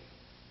Day,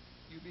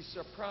 you'd be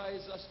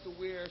surprised as to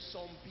where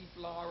some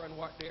people are and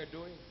what they're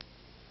doing.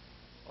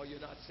 Or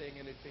you're not saying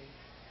anything.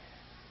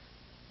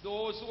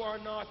 Those who are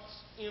not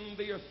in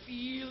their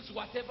fields,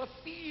 whatever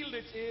field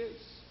it is,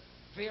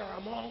 they are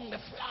among the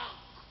flock.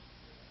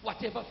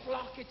 Whatever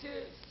flock it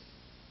is.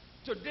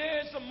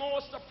 Today is the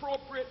most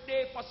appropriate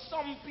day for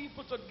some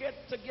people to get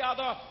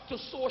together to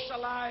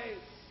socialize,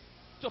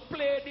 to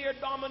play their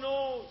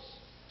dominoes,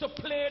 to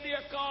play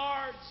their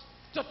cards,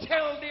 to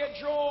tell their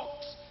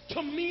jokes,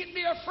 to meet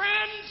their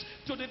friends,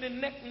 to the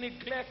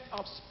neglect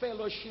of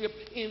fellowship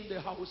in the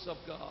house of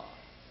God.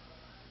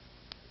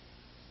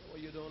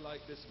 Well, you don't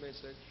like this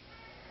message?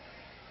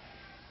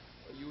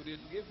 Well, you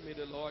didn't give me,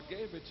 the Lord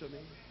gave it to me.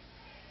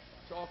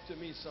 Talk to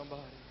me,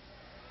 somebody.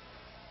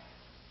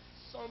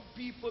 Some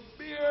people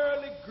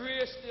barely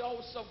grace the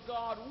house of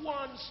God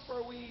once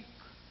per week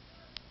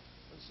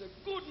and say,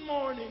 good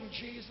morning,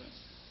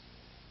 Jesus.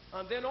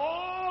 And then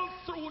all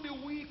through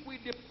the week we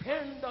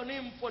depend on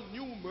him for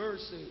new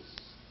mercies.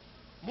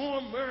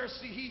 More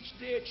mercy each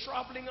day,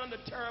 traveling on the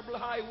terrible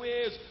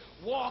highways,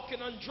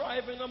 walking and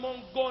driving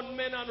among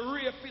gunmen and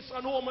rapists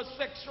and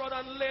homosexual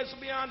and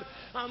lesbian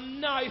and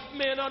knife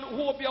men and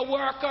phobia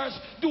workers.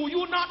 Do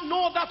you not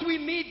know that we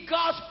need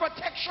God's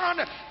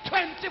protection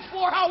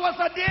 24 hours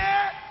a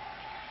day?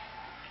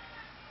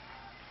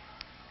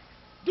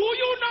 Do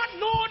you not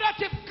know that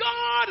if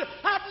God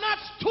had not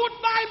stood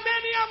by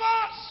many of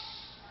us,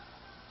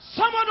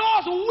 some of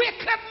those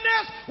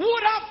wickedness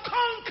would have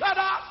conquered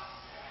us?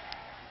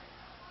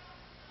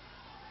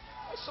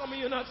 Some of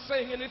you are not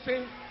saying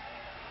anything.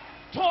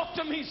 Talk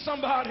to me,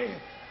 somebody.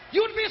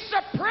 You'd be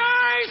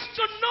surprised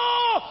to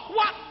know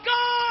what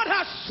God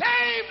has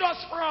saved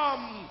us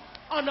from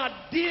on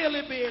a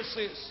daily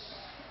basis.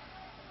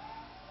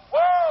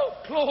 Woo!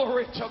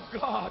 Glory to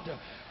God.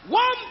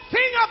 One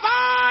thing have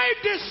I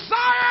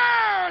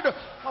desired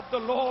of the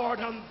Lord,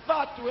 and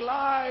that will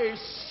I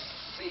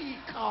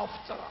seek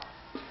after,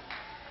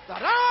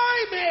 that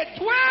I may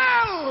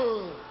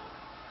dwell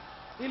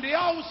in the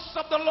house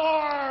of the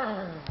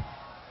Lord.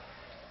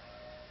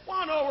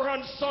 1 hour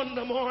on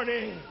Sunday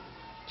morning,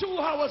 2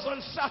 hours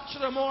on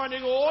Saturday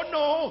morning. Oh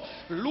no,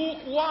 Luke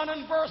 1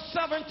 and verse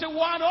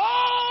 71,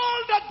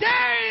 all the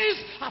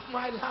days of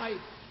my life.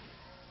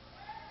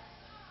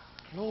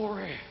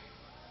 Glory.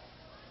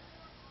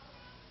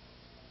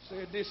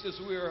 Say, this is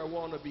where I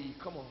want to be.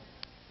 Come on.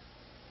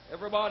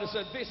 Everybody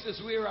said, this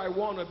is where I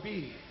want to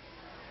be.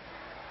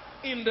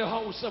 In the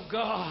house of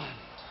God.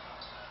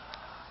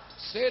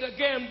 Say it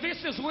again,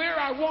 this is where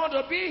I want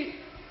to be.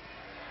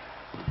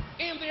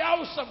 In the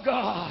house of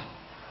God.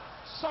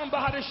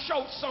 Somebody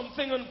shout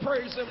something and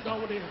praise him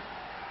down there.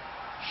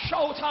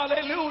 Shout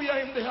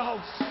hallelujah in the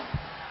house.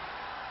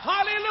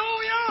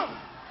 Hallelujah.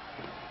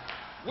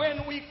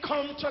 When we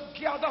come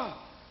together,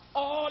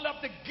 all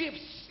of the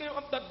gifts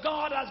that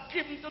God has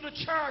given to the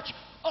church,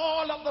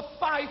 all of the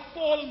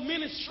fivefold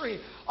ministry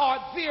are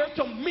there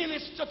to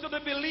minister to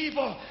the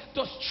believer,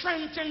 to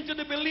strengthen to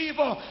the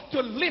believer, to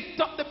lift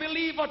up the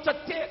believer, to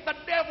take the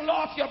devil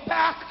off your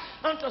back,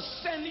 and to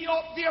send you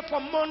up there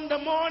for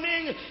Monday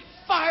morning,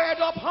 fired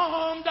up,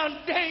 armed,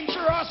 and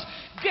dangerous,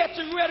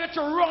 getting ready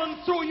to run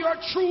through your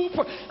troop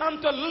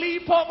and to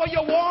leap over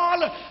your wall.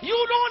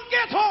 You don't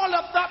get all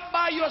of that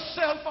by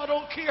yourself. I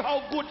don't care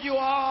how good you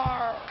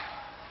are.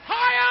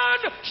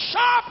 Iron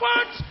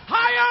sharpens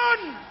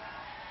iron.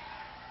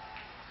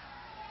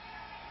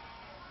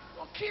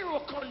 Don't care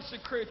how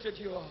consecrated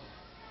you are.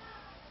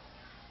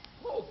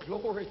 Oh,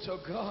 glory to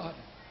God.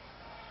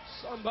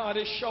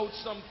 Somebody shout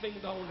something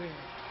down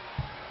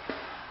there.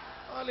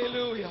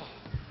 Hallelujah.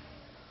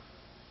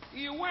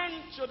 He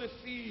went to the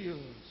field,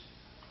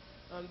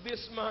 and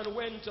this man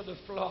went to the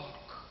flock.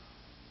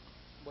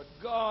 But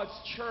God's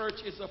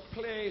church is a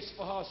place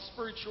for our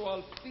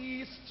spiritual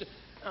feast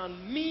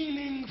and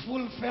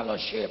meaningful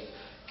fellowship.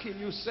 Can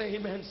you say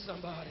amen,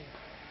 somebody?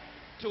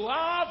 To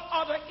have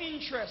other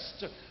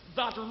interests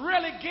that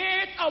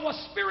relegate our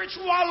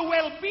spiritual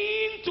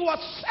well-being to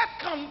a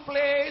second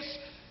place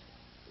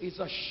is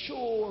a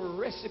sure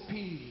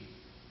recipe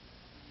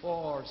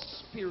for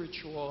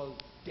spiritual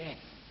death.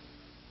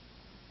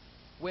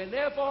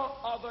 Whenever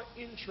other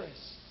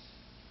interests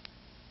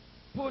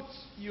put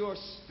your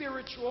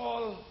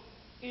spiritual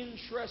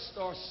interest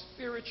or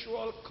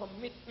spiritual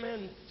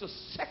commitment to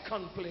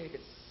second place,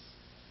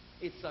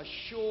 it's a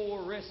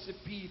sure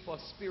recipe for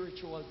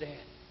spiritual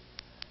death.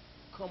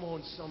 Come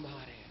on, somebody.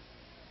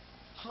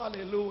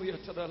 Hallelujah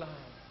to the Lamb.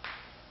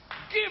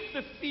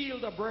 Give the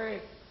field a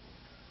break.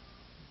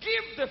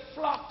 Give the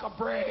flock a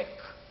break.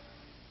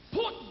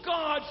 Put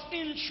God's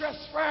interest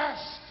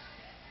first.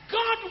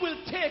 God will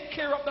take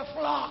care of the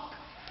flock.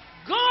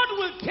 God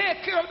will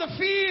take care of the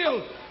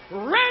field.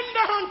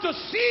 Render unto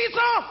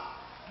Caesar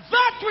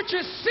that which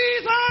is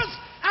Caesar's,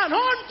 and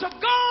unto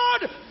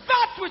God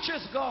that which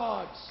is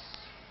God's.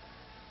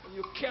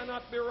 You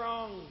cannot be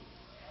wrong.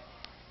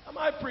 Am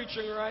I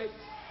preaching right?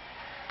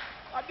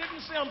 I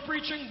didn't say I'm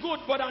preaching good,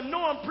 but I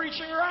know I'm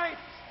preaching right.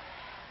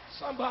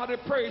 Somebody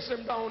praise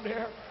him down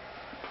there.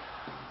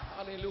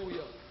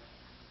 Hallelujah.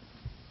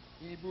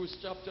 Hebrews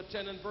chapter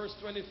 10 and verse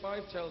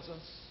 25 tells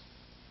us,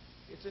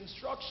 it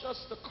instructs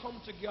us to come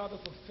together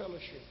for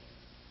fellowship.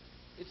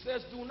 It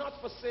says, do not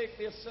forsake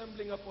the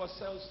assembling of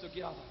ourselves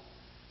together.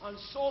 And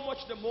so much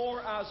the more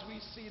as we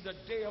see the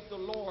day of the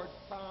Lord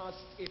fast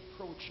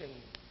approaching.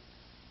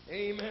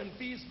 Amen.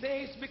 These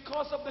days,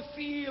 because of the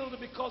field,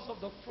 because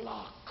of the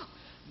flock,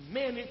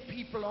 many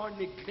people are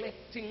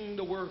neglecting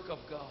the work of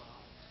God.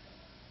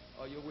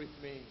 Are you with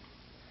me?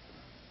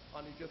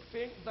 And if you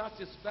think that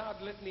is bad,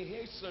 let me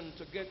hasten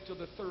to get to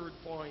the third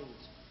point.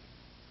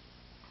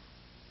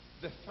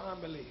 The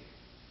family.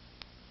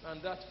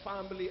 And that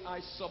family, I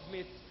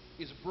submit,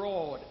 is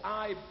broad.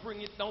 I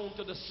bring it down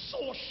to the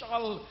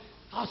social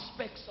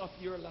aspects of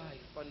your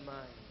life and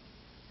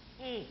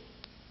mine.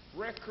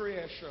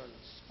 Recreation,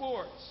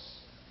 sports,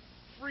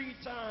 free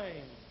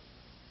time,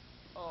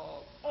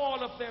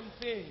 all of them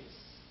things.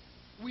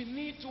 We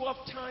need to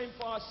have time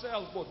for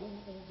ourselves, but who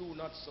do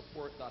not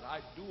support that? I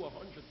do 100%,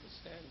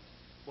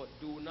 but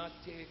do not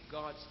take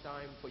God's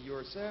time for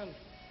yourself.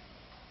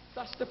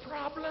 That's the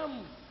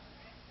problem.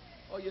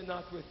 Are you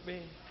not with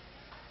me?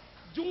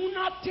 Do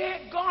not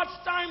take God's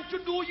time to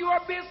do your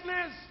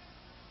business.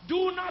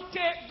 Do not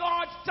take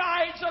God's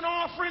tithes and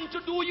offering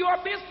to do your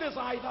business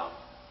either.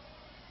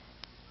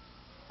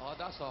 Oh,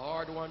 that's a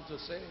hard one to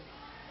say.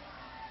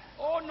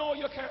 Oh, no,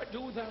 you can't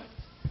do that.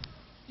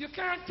 You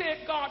can't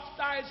take God's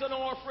tithes and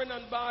offering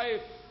and buy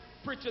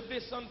pretty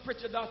this and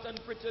pretty that and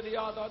pretty the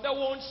other. They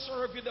won't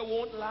serve you. They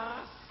won't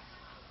last.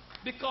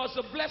 Because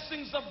the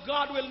blessings of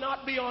God will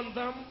not be on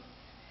them.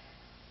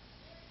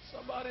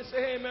 Somebody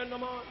say amen,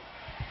 come on.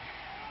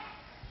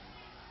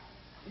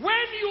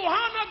 When you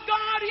honor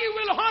God, He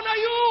will honor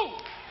you.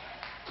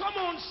 Come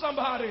on,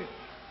 somebody.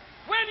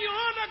 When you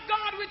honor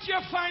God with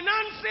your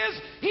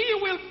finances, He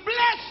will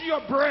bless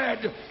your bread.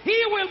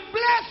 He will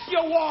bless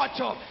your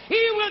water.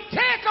 He will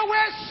take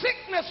away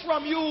sickness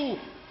from you.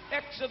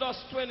 Exodus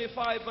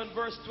 25 and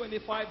verse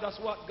 25, that's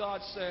what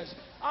God says.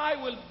 I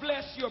will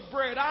bless your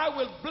bread. I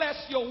will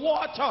bless your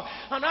water.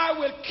 And I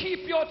will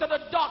keep you out of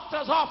the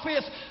doctor's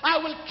office. I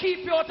will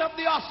keep you out of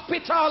the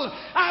hospital.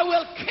 I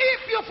will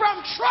keep you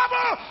from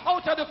trouble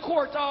out of the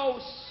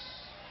courthouse.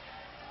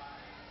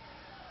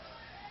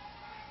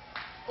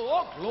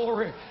 Oh,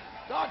 glory.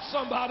 God,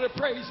 somebody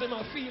praise Him.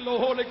 I feel the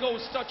Holy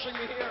Ghost touching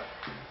me here.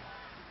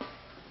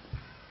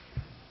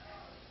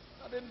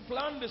 I didn't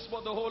plan this,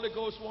 but the Holy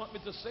Ghost wants me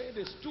to say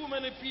this. Too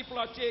many people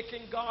are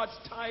taking God's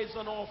tithes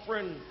and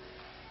offering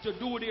to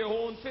do their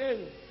own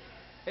thing.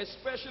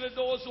 Especially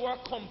those who are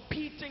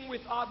competing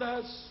with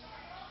others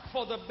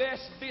for the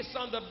best this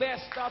and the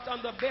best that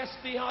and the best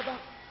the other.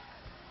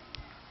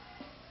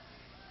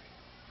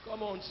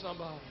 Come on,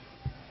 somebody.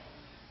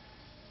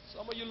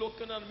 Some of you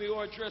looking at me who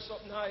are dressed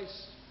up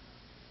nice.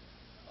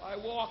 I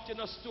walked in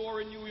a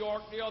store in New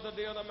York the other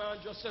day and a man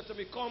just said to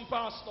me, "Come,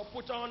 Pastor,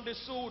 put on the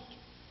suit.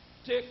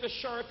 Take the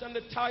shirt and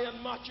the tie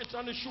and match it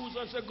on the shoes,"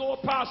 and say, "Go,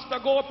 Pastor,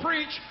 go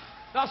preach."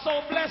 That's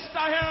how blessed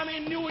I am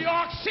in New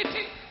York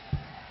City.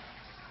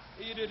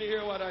 He didn't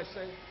hear what I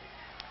said.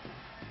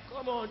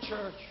 Come on,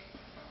 church.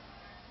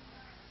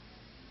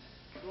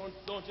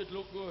 Don't it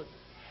look good?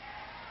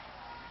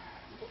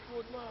 Look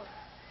good, man.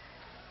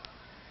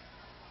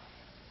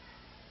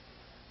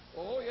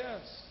 Oh,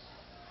 yes.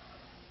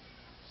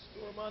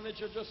 Store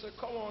manager just said,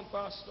 "Come on,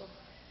 Pastor.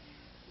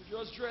 You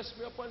just dress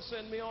me up and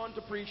send me on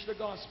to preach the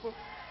gospel."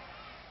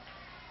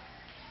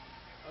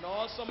 And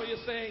all some of you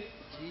saying,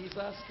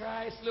 "Jesus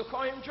Christ, look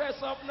how him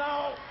dress up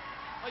now."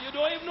 And you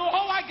don't even know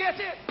how I get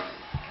it.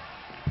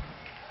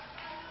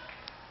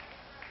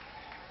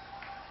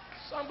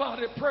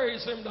 Somebody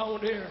praise him down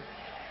there.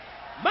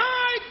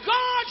 My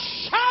God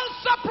shall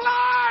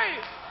supply.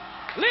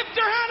 Lift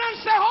your hand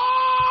and say,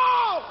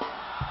 "Oh!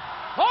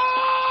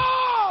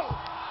 Oh!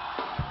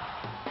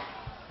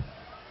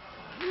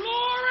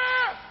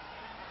 Glory!"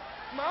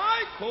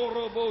 My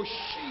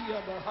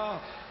Koroboshia Baha.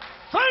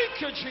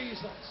 Thank you,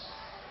 Jesus.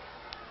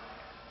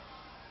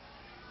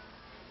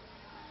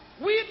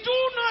 We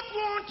do not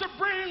want to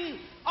bring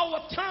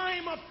our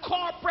time of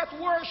corporate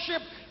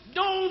worship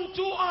down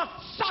to a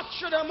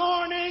Saturday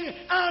morning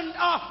and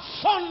a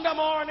Sunday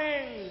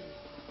morning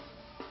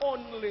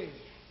only.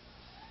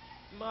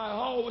 My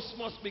house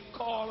must be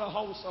called a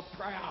house of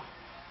prayer.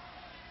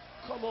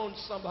 Come on,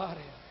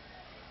 somebody.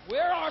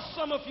 Where are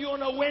some of you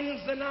on a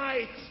Wednesday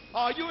night?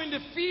 Are you in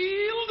the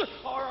field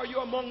or are you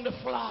among the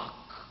flock?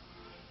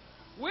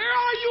 Where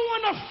are you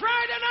on a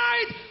Friday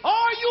night?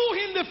 Are you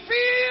in the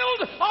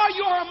field or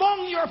you're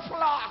among your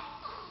flock?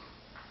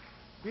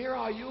 Where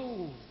are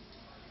you?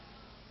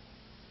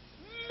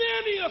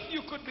 Many of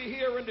you could be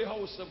here in the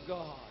house of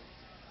God,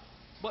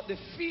 but the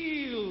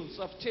fields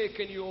have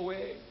taken you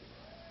away.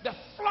 The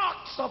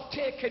flocks have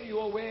taken you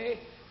away,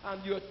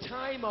 and your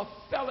time of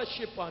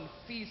fellowship and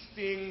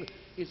feasting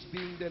is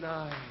being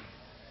denied.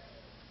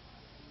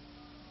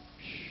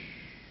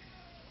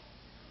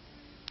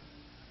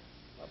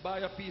 I buy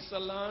a piece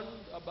of land,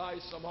 I buy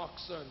some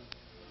oxen.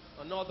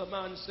 Another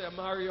man say,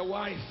 "Marry a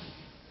wife."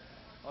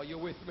 Are you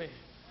with me?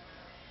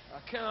 I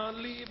can't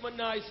leave my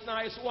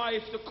nice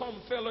wife to come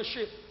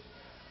fellowship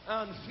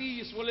and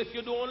feast. Well, if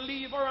you don't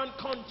leave her and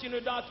continue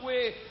that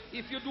way,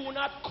 if you do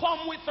not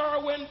come with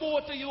her when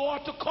both of you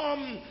ought to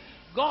come,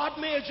 God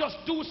may just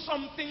do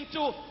something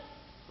to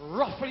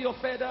ruffle your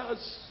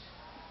feathers.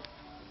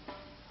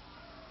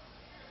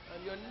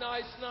 And your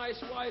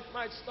nice wife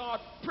might start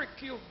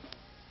prick you.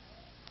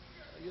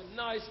 Your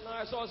nice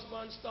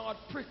husband start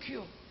prick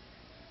you.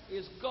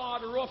 Is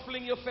God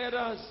ruffling your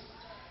feathers?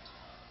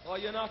 Are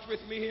you not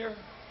with me here?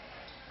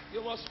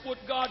 You must put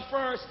God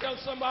first. Tell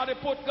somebody,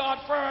 put God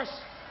first.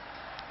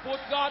 Put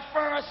God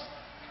first.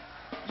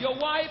 Your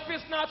wife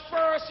is not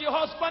first. Your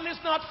husband is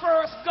not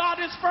first. God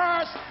is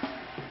first.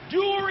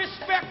 Due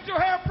respect to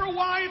every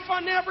wife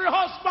and every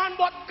husband,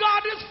 but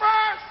God is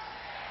first.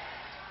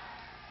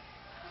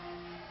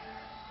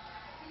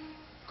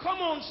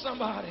 Come on,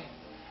 somebody.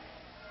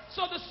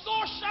 So the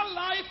social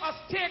life has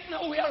taken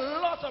away a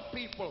lot of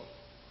people.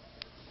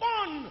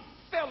 Fun,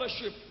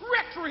 fellowship,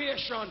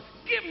 recreation.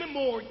 Give me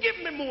more, give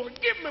me more,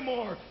 give me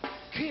more.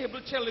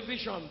 Cable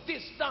television,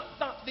 this,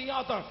 that, the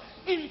other.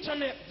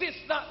 Internet, this,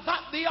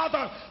 that, the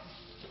other.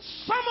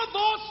 Some of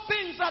those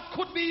things that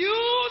could be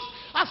used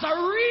as a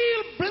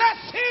real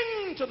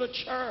blessing to the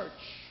church,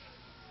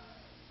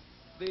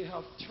 they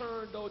have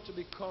turned out to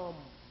become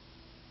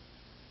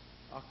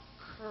a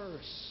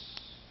curse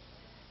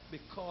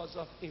because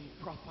of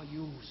improper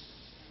use.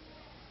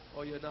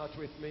 Oh, you're not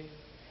with me?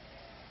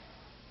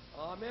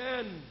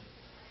 Amen.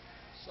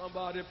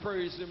 Somebody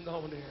praise him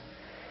down there.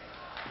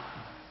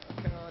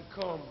 I can't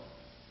come.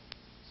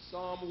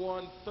 Psalm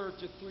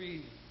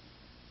 133.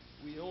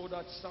 We know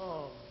that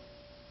psalm.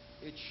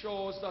 It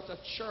shows that a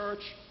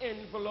church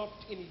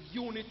enveloped in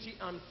unity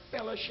and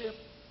fellowship,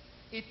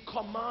 it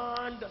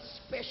commands a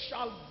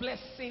special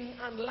blessing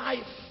and life.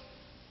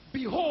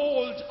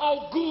 Behold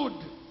how good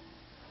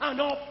and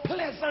how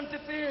pleasant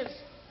it is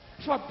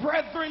for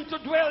brethren to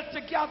dwell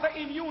together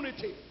in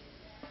unity.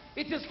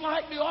 It is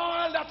like the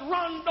oil that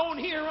ran down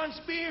Aaron's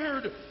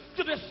beard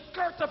to the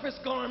skirt of his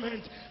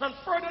garment. And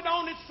further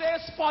down it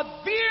says, for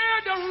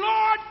there the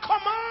Lord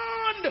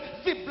command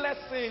the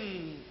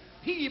blessing,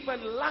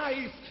 even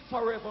life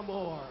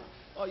forevermore.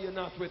 Are you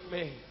not with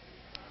me?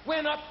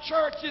 When a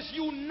church is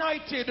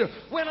united,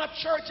 when a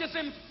church is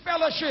in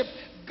fellowship,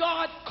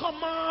 God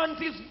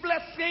commands his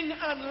blessing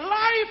and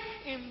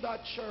life in that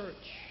church.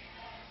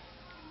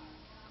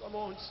 Come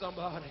on,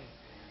 somebody.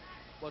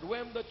 But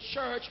when the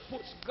church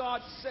puts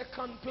God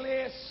second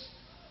place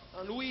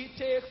and we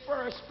take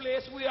first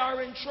place, we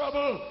are in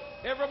trouble.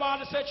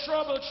 Everybody say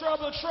trouble,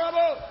 trouble,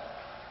 trouble.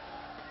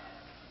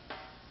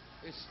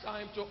 It's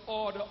time to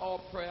order our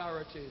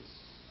priorities.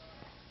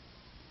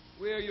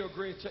 Where your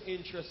greater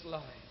interest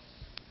lies.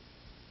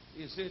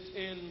 Is it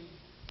in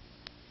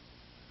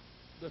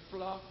the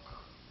flock?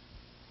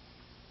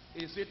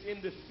 Is it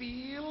in the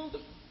field?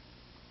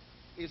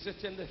 Is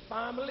it in the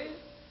family?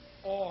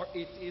 Or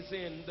it is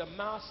in the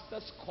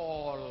master's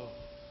call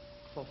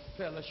for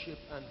fellowship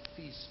and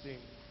feasting?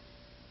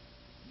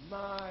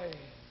 My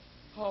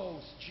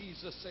house,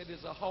 Jesus said,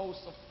 is a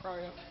house of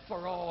prayer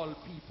for all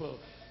people.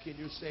 Can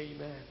you say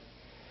amen?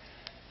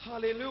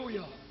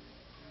 Hallelujah.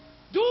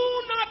 Do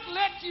not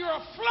let your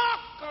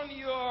flock and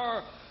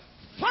your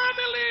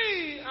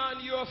family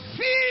and your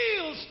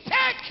fields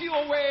take you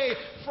away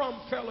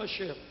from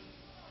fellowship.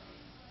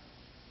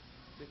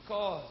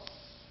 Because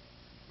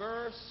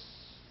verse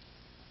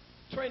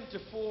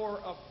 24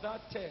 of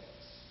that text,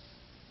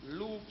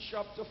 Luke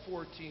chapter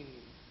 14,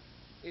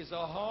 is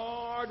a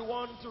hard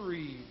one to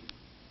read,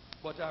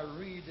 but I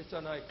read it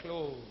and I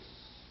close.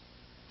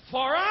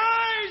 For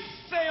I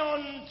say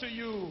unto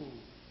you,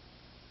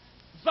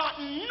 that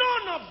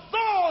none of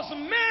those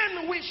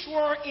men which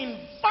were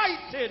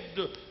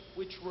invited,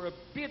 which were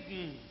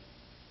bidden,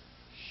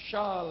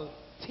 shall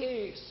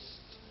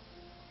taste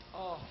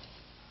of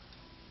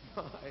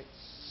my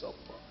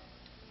supper.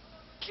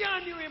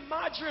 Can you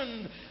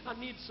imagine? I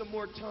need some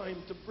more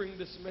time to bring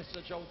this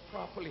message out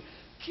properly.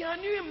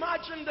 Can you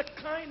imagine the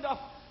kind of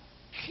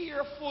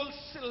careful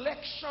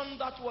selection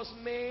that was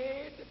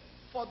made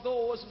for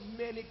those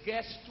many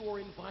guests who were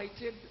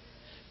invited?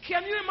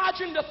 Can you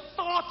imagine the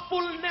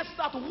thoughtfulness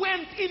that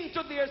went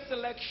into their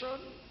selection?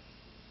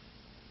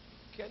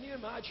 Can you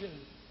imagine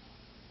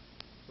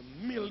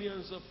the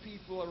millions of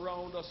people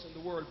around us in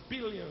the world,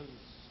 billions,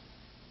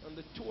 and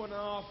the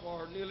 2.5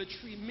 or nearly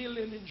 3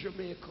 million in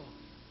Jamaica?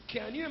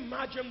 Can you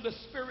imagine the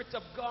Spirit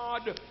of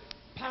God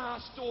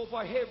passed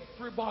over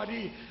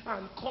everybody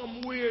and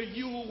come where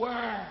you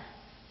were?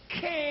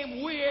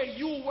 Came where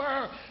you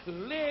were,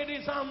 laid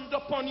his hand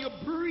upon you,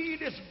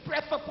 breathed his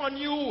breath upon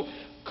you,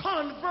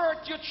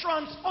 convert you,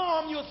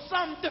 transform you,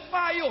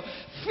 sanctify you,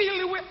 fill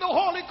you with the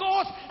Holy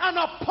Ghost, and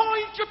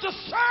appoint you to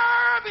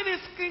serve in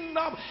his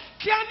kingdom.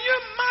 Can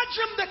you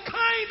imagine the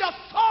kind of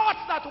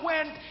thoughts that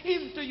went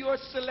into your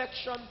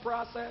selection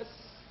process?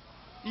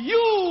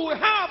 You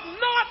have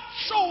not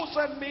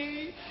chosen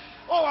me.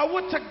 Oh, I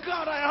would to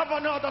God I have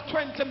another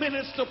 20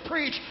 minutes to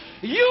preach.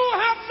 You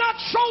have not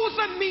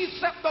chosen me,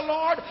 said the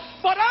Lord,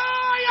 but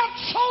I have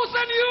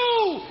chosen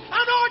you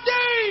and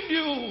ordained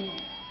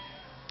you.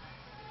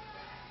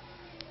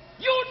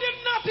 You did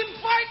not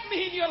invite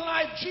me in your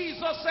life,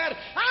 Jesus said.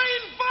 I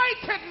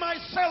invited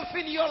myself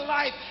in your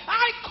life.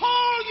 I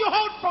call you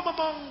out from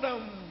among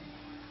them.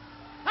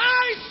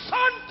 I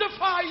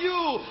sanctify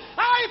you.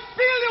 I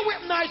fill you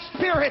with my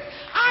spirit.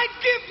 I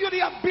give you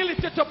the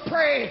ability to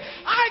pray.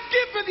 I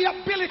give you the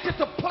ability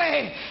to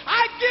play.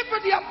 I give you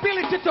the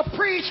ability to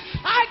preach.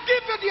 I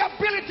give you the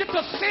ability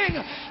to sing.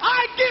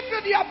 I give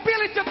you the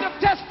ability to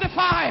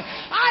testify.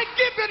 I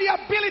give you the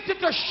ability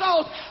to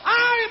shout.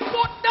 I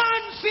put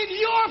dance in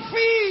your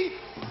feet.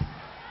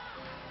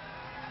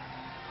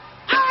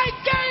 I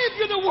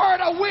gave you the word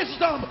of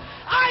wisdom.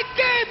 I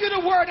gave you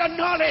the word of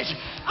knowledge.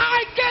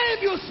 I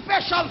gave you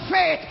special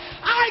faith.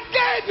 I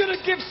gave you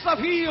the gifts of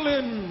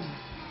healing.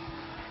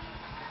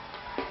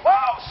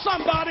 Oh,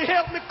 somebody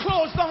help me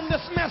close down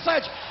this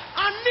message.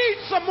 I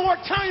need some more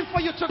time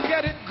for you to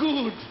get it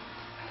good.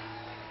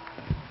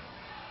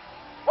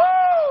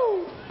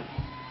 Woo!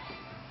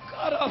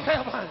 God of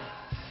heaven.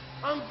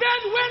 And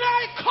then when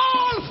I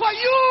call for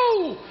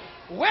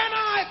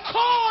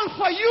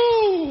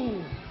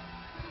you,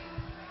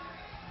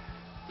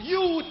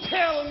 you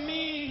tell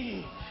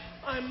me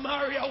I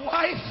marry a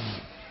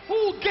wife.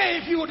 Who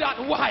gave you that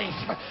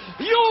wife?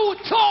 You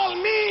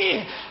told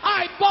me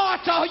I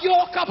bought a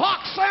yoke of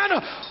oxen.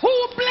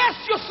 Who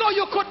blessed you so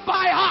you could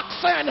buy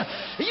oxen?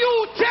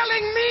 You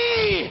telling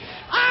me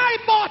I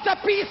bought a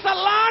piece of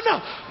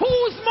land.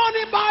 Whose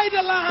money buy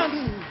the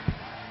land?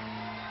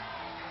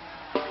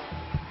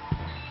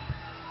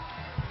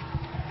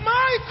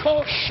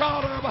 Michael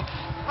Sharab,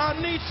 I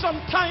need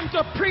some time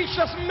to preach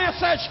this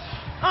message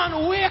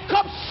and wake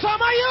up some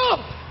of you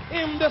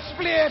in this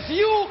place.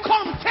 You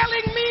come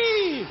telling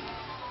me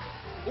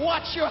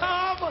what you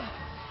have.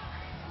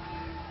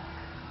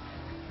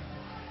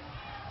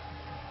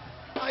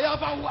 I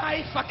have a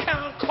wife, I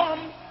can't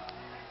come.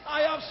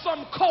 I have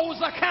some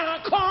cows, I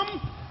can't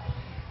come.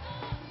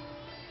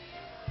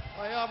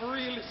 I have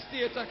real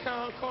estate, I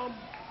can't come.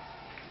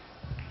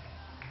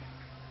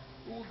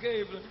 Who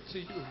gave them to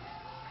you?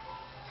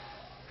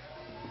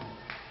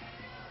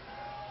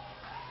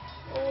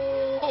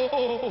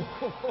 Oh,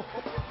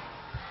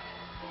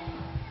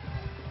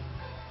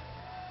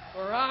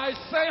 for I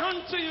say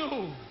unto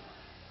you,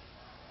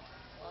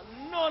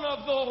 none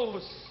of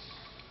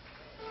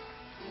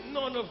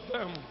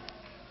them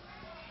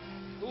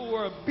who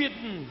were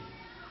bidden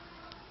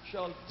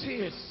shall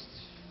taste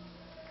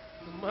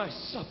my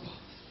supper.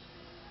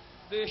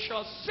 They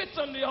shall sit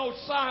on the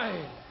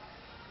outside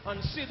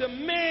and see the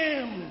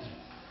maimed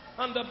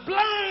and the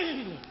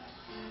blind.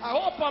 I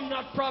hope I'm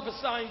not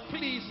prophesying.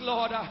 Please,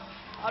 Lord,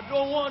 I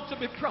don't want to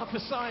be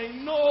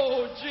prophesying.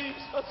 No,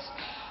 Jesus.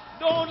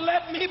 Don't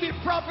let me be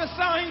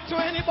prophesying to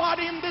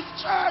anybody in this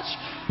church.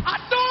 I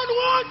don't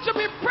want to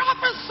be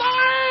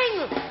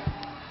prophesying.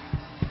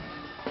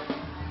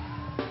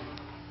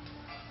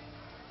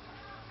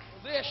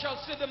 They shall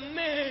see the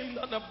maimed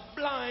and the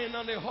blind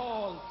and the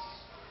halt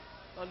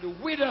and the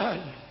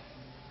withered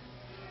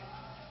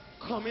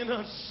come in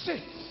and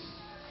sit.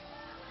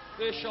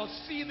 They shall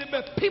see the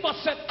people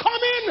said,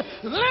 come in,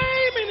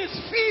 lame in his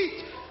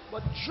feet,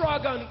 but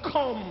drag and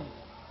come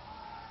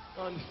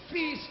and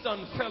feast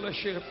and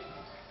fellowship,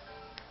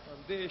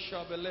 and they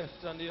shall be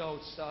left on the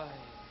outside.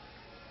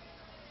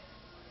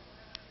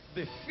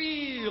 The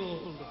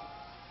field,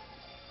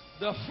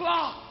 the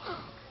flock,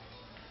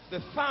 the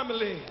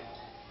family,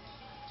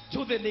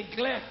 to the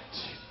neglect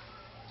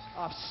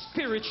of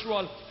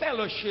spiritual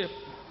fellowship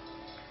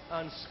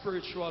and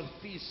spiritual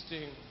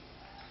feasting.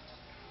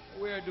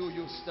 Where do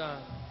you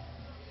stand?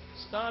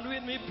 Stand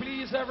with me,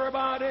 please,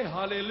 everybody.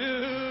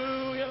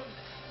 Hallelujah.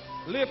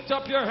 Lift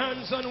up your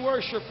hands and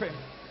worship Him.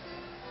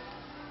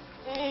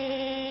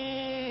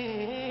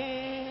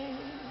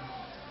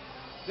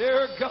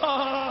 Dear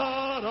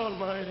God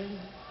Almighty.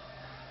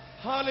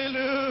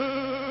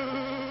 Hallelujah.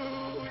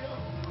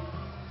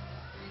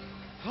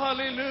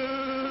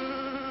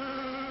 Hallelujah.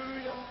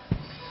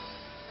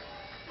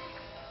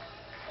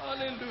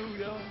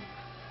 Hallelujah.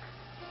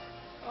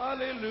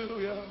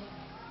 Hallelujah.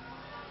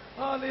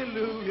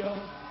 Hallelujah.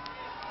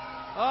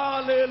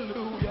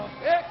 Hallelujah.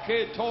 Eke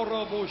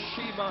torobo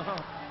shimaha.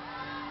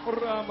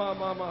 Rama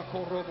mama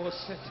korobo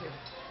sete.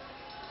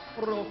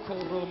 Roko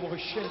romo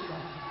sheba.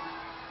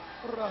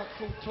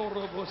 Raku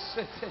torobo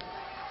sete.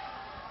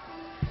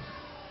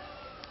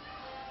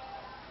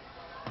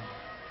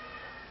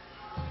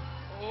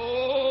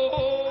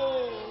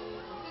 Oh,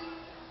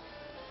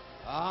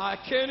 I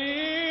can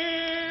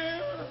hear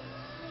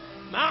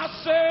my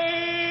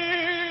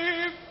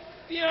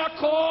Savior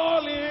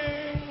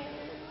calling.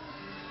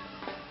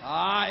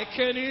 I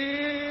can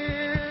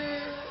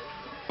hear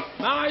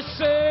my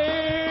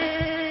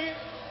Savior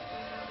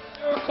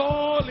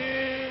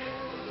calling.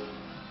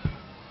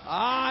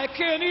 I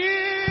can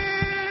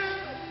hear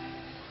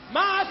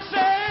my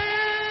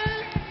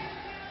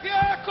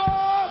Savior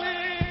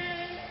calling.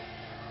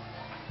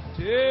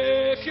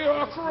 Take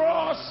your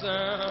cross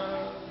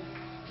and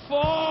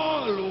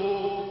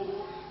follow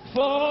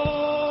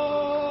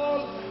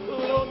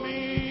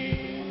me.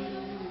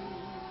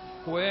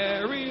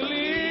 Where He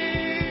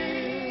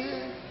leads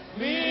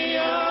me,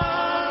 I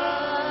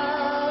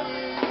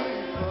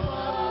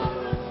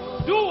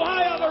do.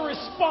 I have a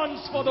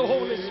response for the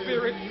Holy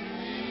Spirit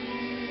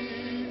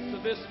to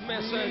this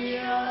message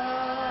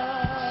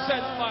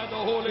sent by the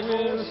Holy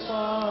Ghost.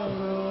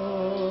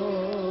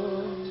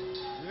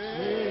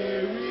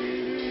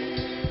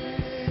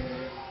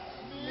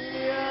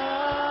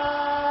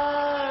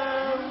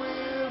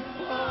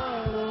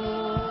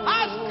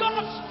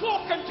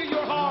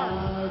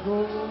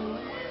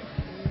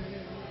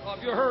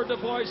 Have you heard the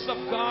voice of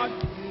God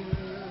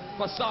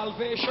for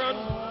salvation,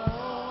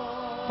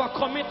 for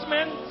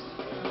commitment,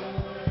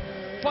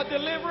 for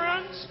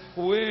deliverance?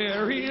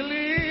 Where He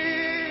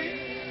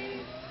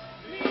leads.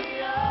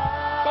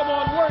 Come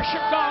on,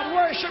 worship God,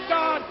 worship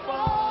God.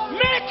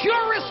 Make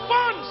your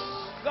response.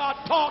 God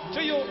talk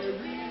to you.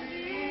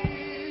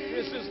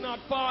 This is not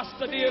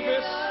Pastor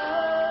Davis.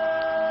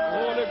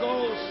 Holy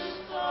Ghost.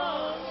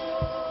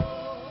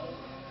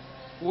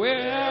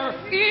 Where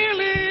He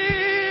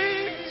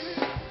leads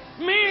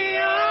me, I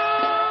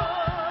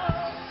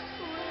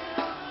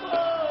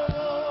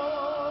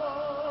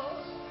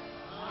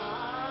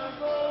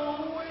go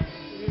with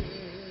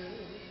Him,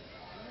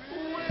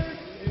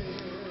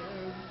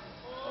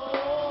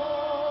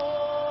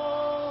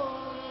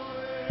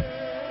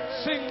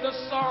 Sing the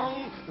song,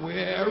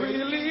 where He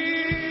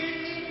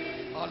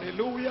leads.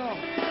 Hallelujah.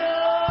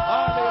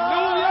 Hallelujah.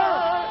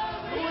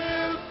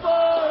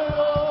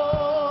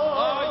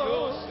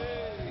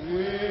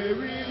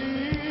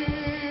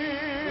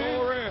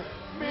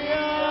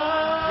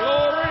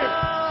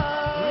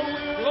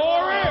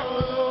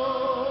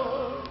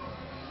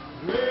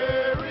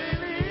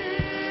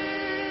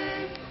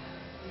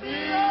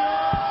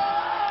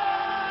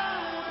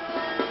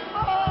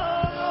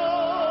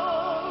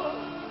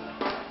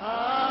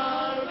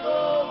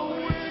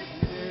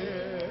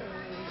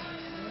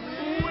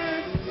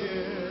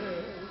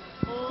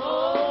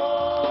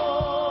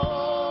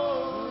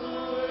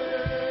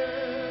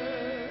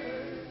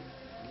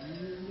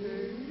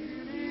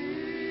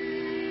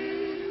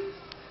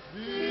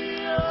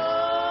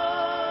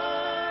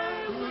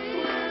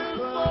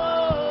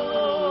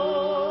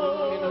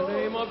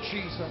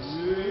 Jesus.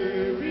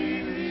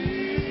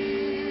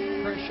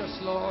 Precious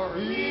Lord.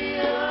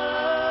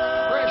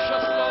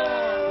 Precious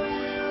Lord.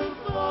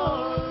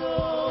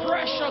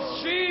 Precious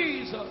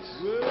Jesus.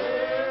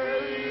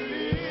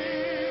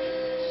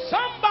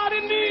 Somebody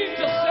needs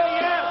to say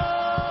yes.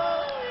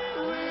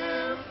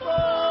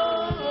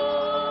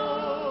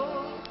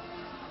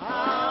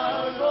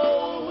 I'll go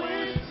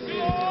with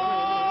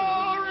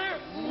glory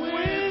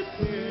with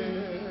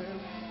Him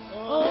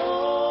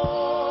all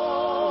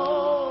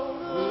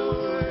the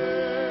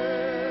way.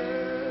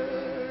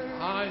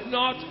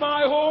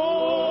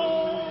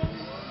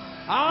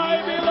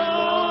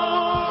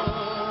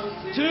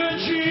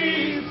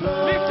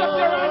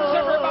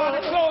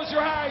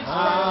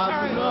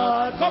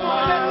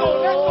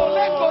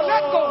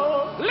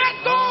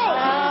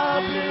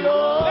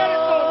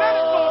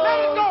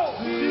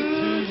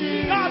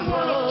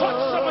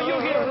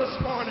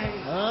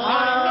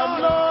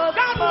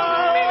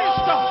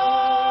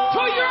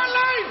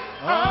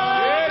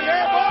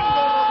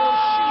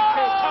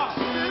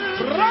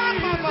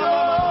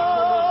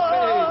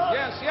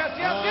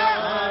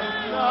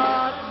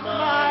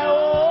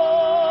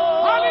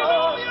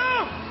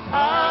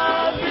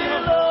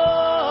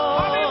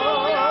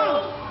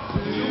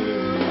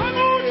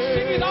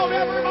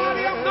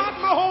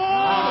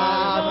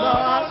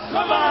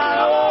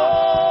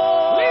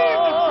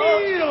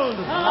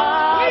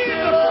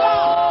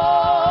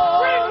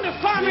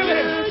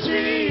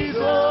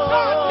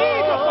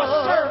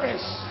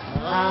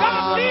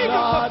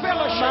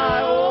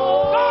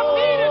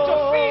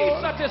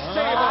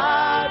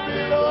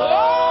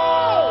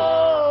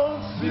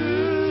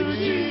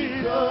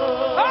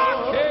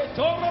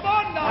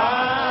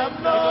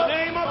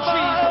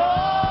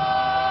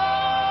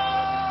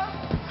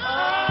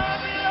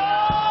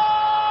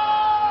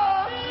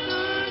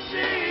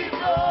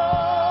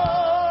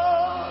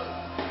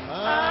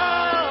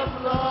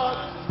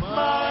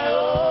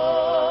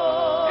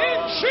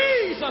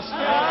 Jesus'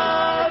 name.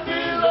 I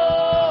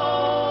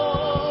belong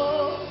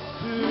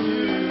to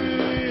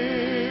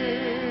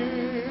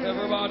Him.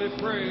 Everybody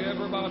pray,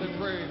 everybody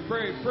pray.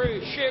 Pray, pray.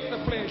 Shake the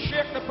place,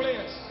 shake the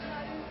place.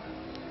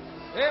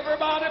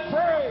 Everybody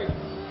pray.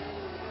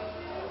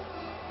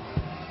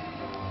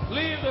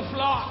 Leave the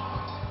flock.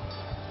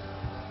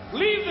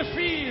 Leave the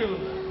field.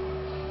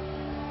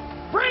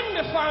 Bring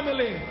the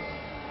family.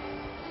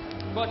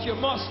 But you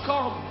must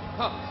come.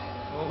 Huh.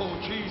 Oh,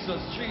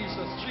 Jesus,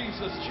 Jesus,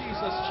 Jesus,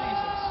 Jesus,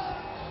 Jesus.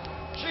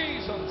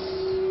 Jesus.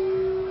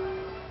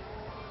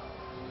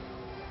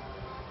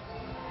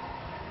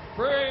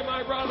 Pray,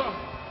 my brother.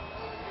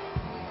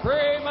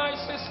 Pray, my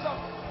sister.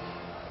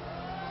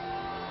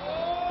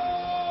 Oh.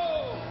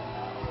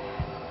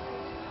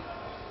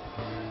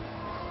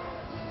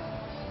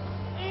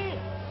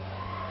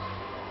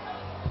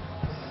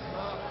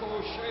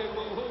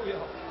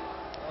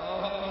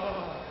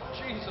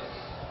 Jesus.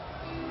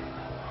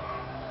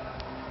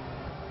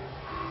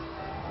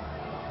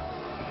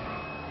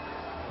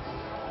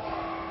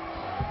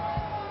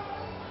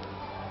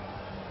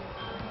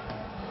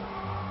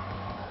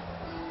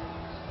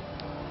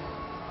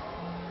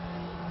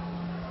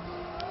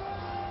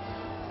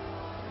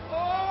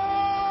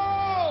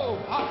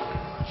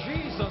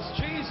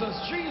 Jesus,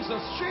 Jesus,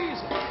 Jesus,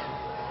 Jesus.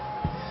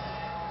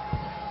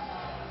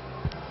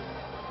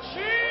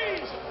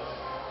 Jesus.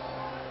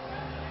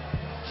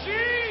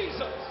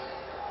 Jesus.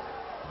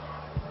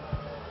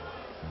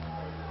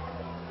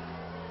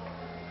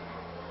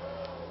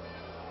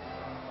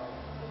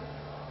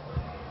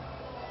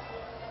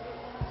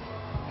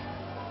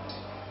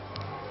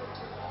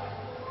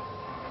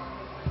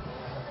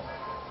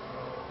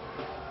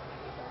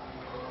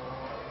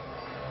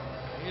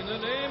 In the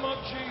name of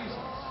Jesus.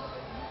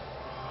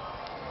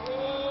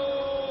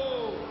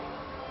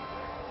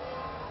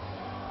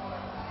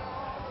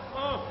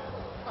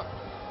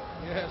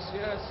 Yes,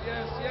 yes,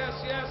 yes, yes,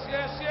 yes,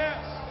 yes,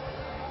 yes.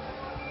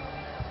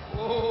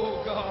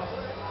 Oh God.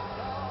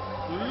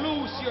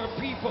 Loose your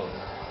people.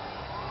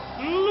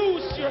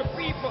 Loose your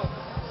people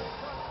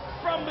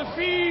from the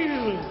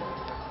field.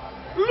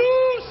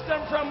 Loose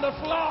them from the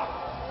flock.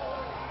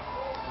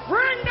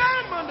 Bring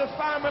them and the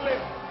family.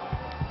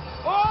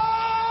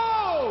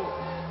 Oh!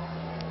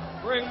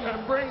 Bring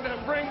them, bring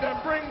them, bring them,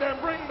 bring them,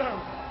 bring them.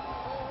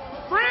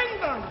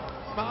 Bring them.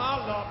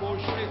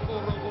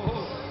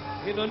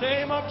 In the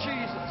name of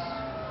Jesus.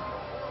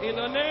 In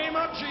the name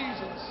of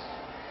Jesus.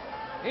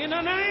 In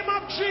the name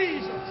of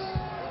Jesus.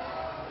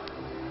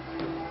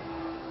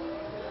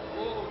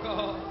 Oh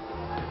God.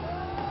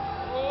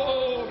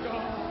 Oh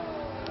God.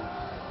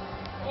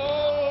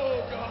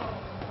 Oh God.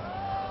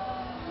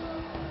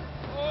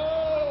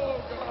 Oh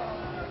God.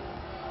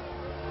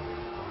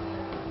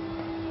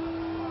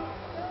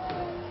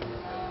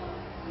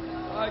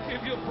 I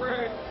give you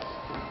praise.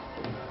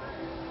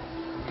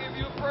 Give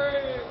you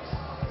praise.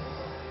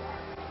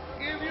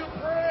 Give you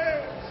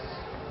praise.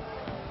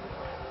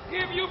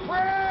 Give you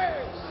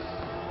praise.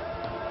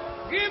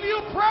 Give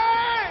you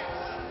praise.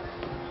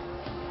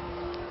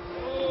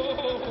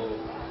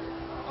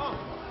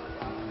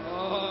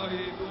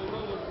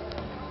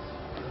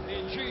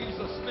 In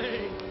Jesus'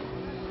 name.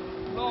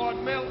 Lord,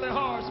 melt the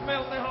hearts,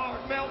 melt the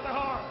heart, melt the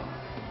heart.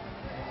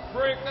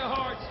 Break the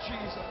hearts,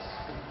 Jesus.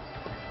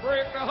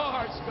 Break the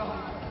hearts,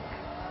 God.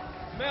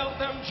 Melt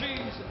them,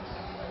 Jesus.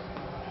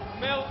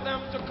 Melt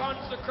them to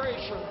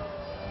consecration.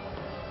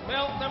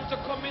 Melt them to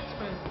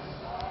commitment.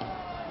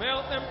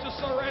 Melt them to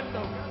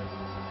surrender.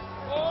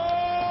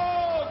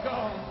 Oh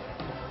God.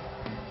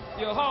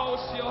 Your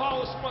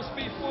house must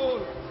be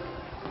full.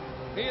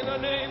 In the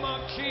name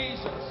of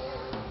Jesus.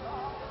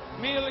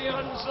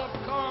 Millions have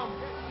come.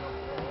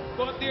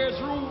 But there's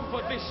room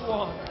for this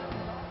one.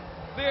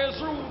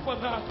 There's room for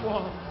that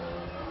one.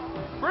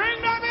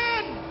 Bring them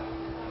in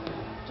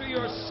to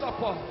your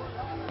supper.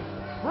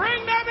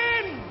 Bring them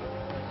in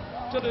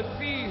to the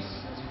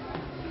feast.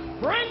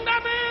 Bring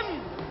them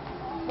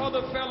in for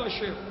the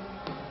fellowship.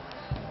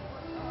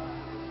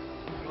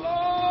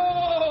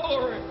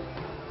 Glory.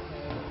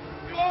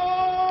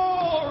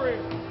 Glory.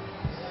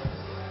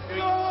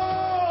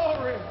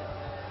 Glory.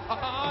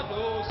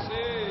 Adose.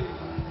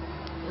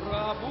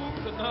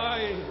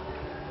 Rabutanai.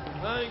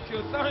 Thank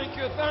you, thank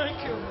you, thank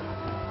you.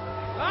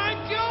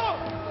 Thank you.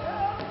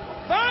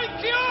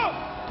 Thank you.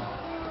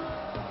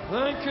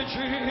 Thank you,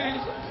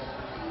 Jesus.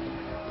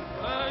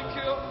 Thank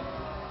you.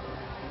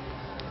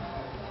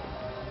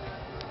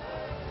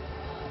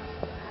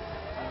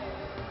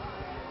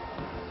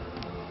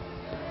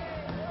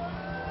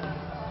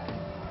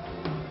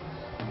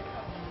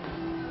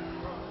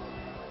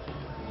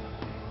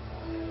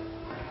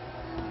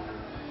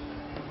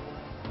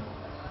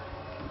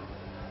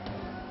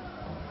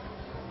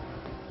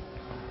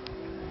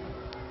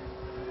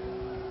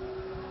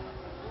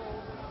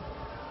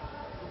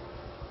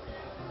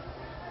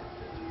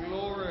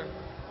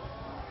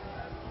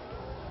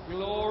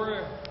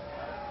 Glory.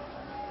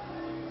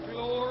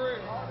 Glory.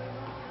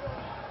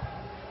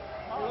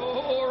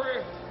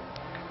 Glory.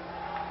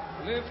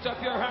 Lift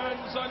up your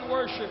hands and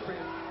worship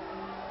Him.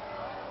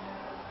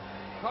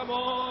 Come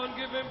on,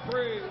 give him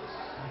praise.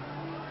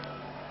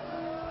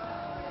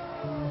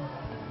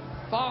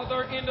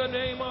 Father, in the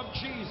name of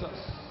Jesus,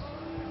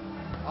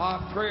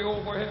 I pray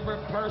over every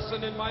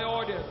person in my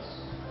audience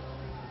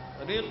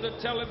and in the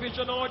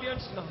television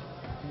audience now.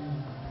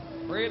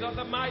 Pray that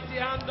the mighty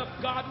hand of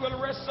God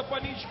will rest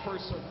upon each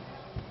person.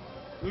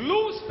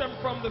 Loose them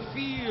from the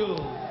field.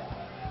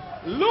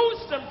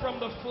 Loose them from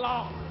the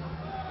flock.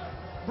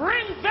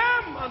 Bring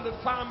them and the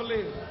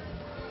family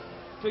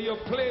to your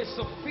place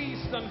of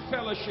feast and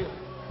fellowship.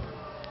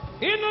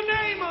 In the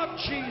name of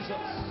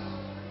Jesus,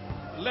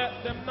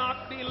 let them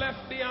not be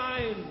left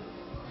behind.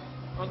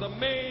 And the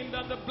maimed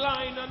and the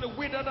blind and the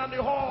withered and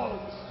the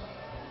halt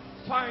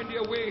find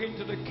their way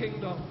into the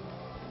kingdom.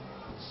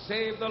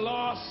 Save the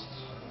lost.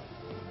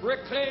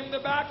 Reclaim the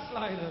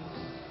backsliders.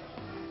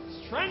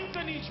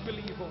 Strengthen each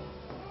believer.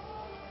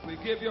 We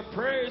give you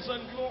praise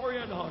and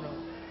glory and honor.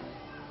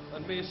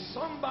 And may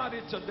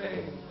somebody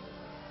today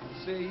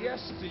say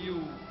yes to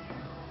you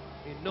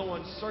in no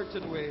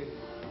uncertain way.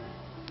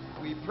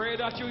 We pray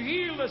that you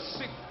heal the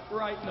sick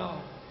right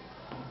now.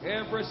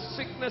 Every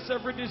sickness,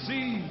 every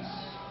disease.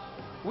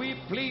 We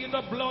plead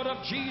the blood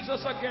of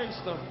Jesus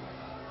against them.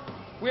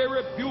 We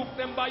rebuke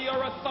them by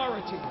your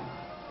authority.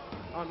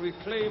 And we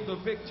claim the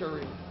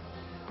victory.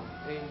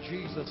 In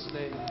Jesus'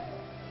 name.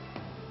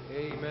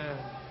 Amen.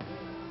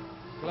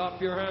 Clap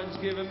your hands,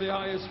 give him the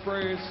highest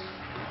praise.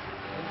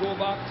 And go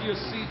back to your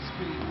seats,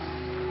 please.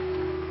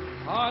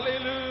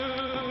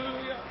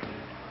 Hallelujah.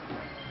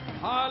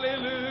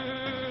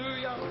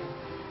 Hallelujah.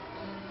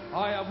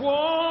 I have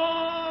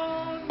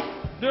wandered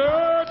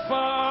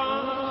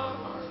far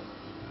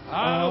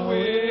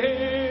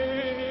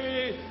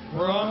away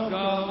from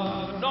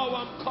God. Now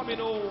I'm coming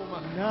home.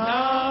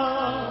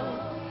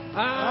 Now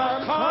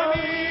I'm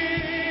coming.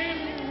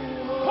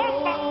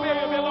 Come back where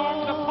you belong,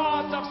 the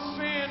path of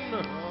sin.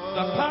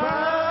 The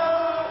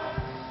path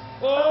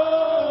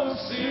of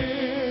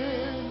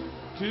sin.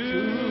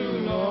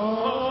 Too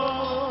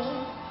long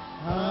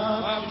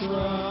I've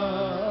tried.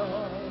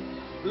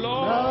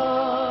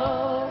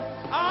 Lord,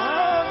 I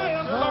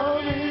am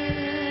coming.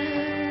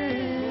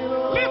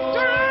 Lift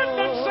your hand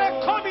and say,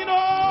 coming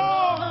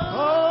home.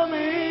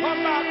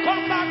 Come back,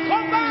 come back,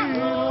 come back.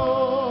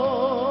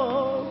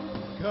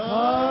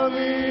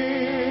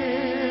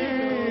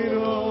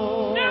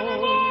 Never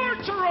more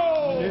to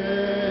roll.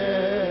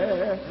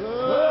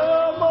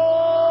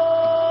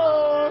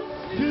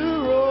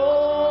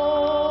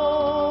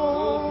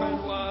 Open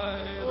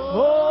wide.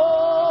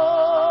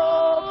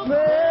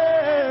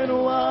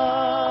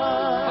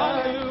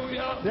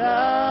 Hallelujah.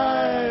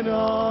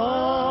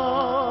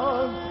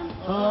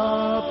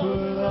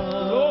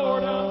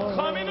 Lord, I'm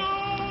coming home.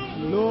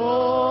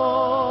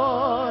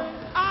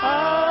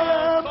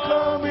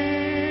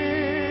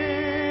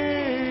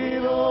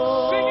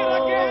 Sing it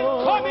again.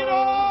 Coming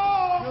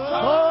home.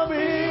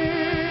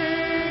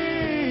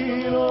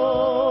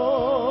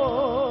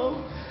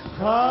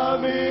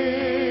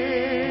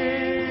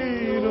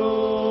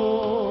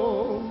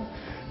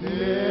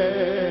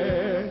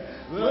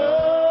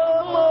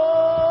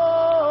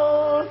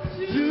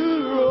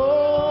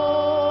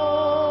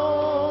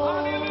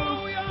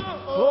 Hallelujah.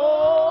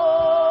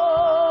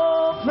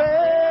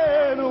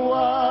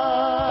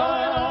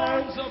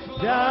 Arms of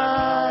love.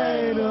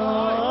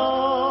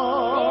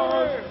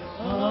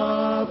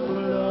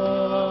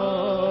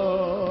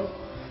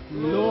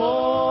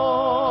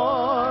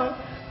 Lord,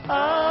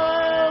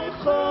 I'm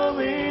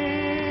coming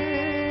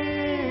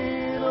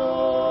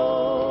home.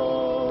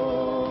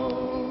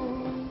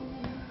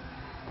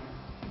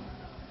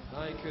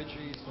 Thank you,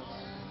 Jesus.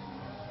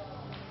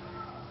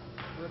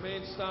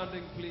 Remain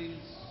standing, please.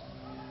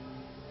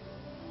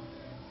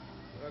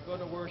 We're going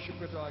to worship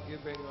with our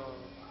giving.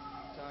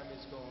 Time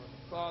is gone.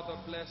 Father,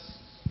 bless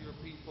your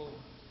people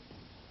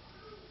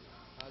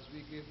as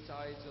we give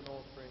tithes and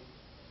offering.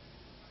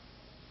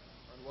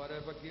 And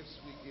whatever gifts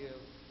we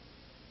give,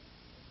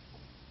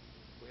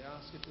 we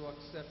ask you to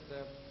accept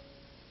them.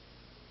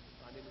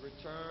 And in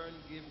return,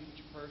 give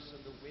each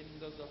person the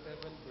windows of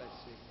heaven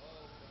blessing.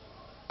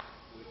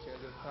 We tell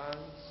you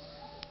thanks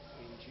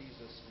in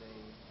Jesus'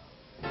 name.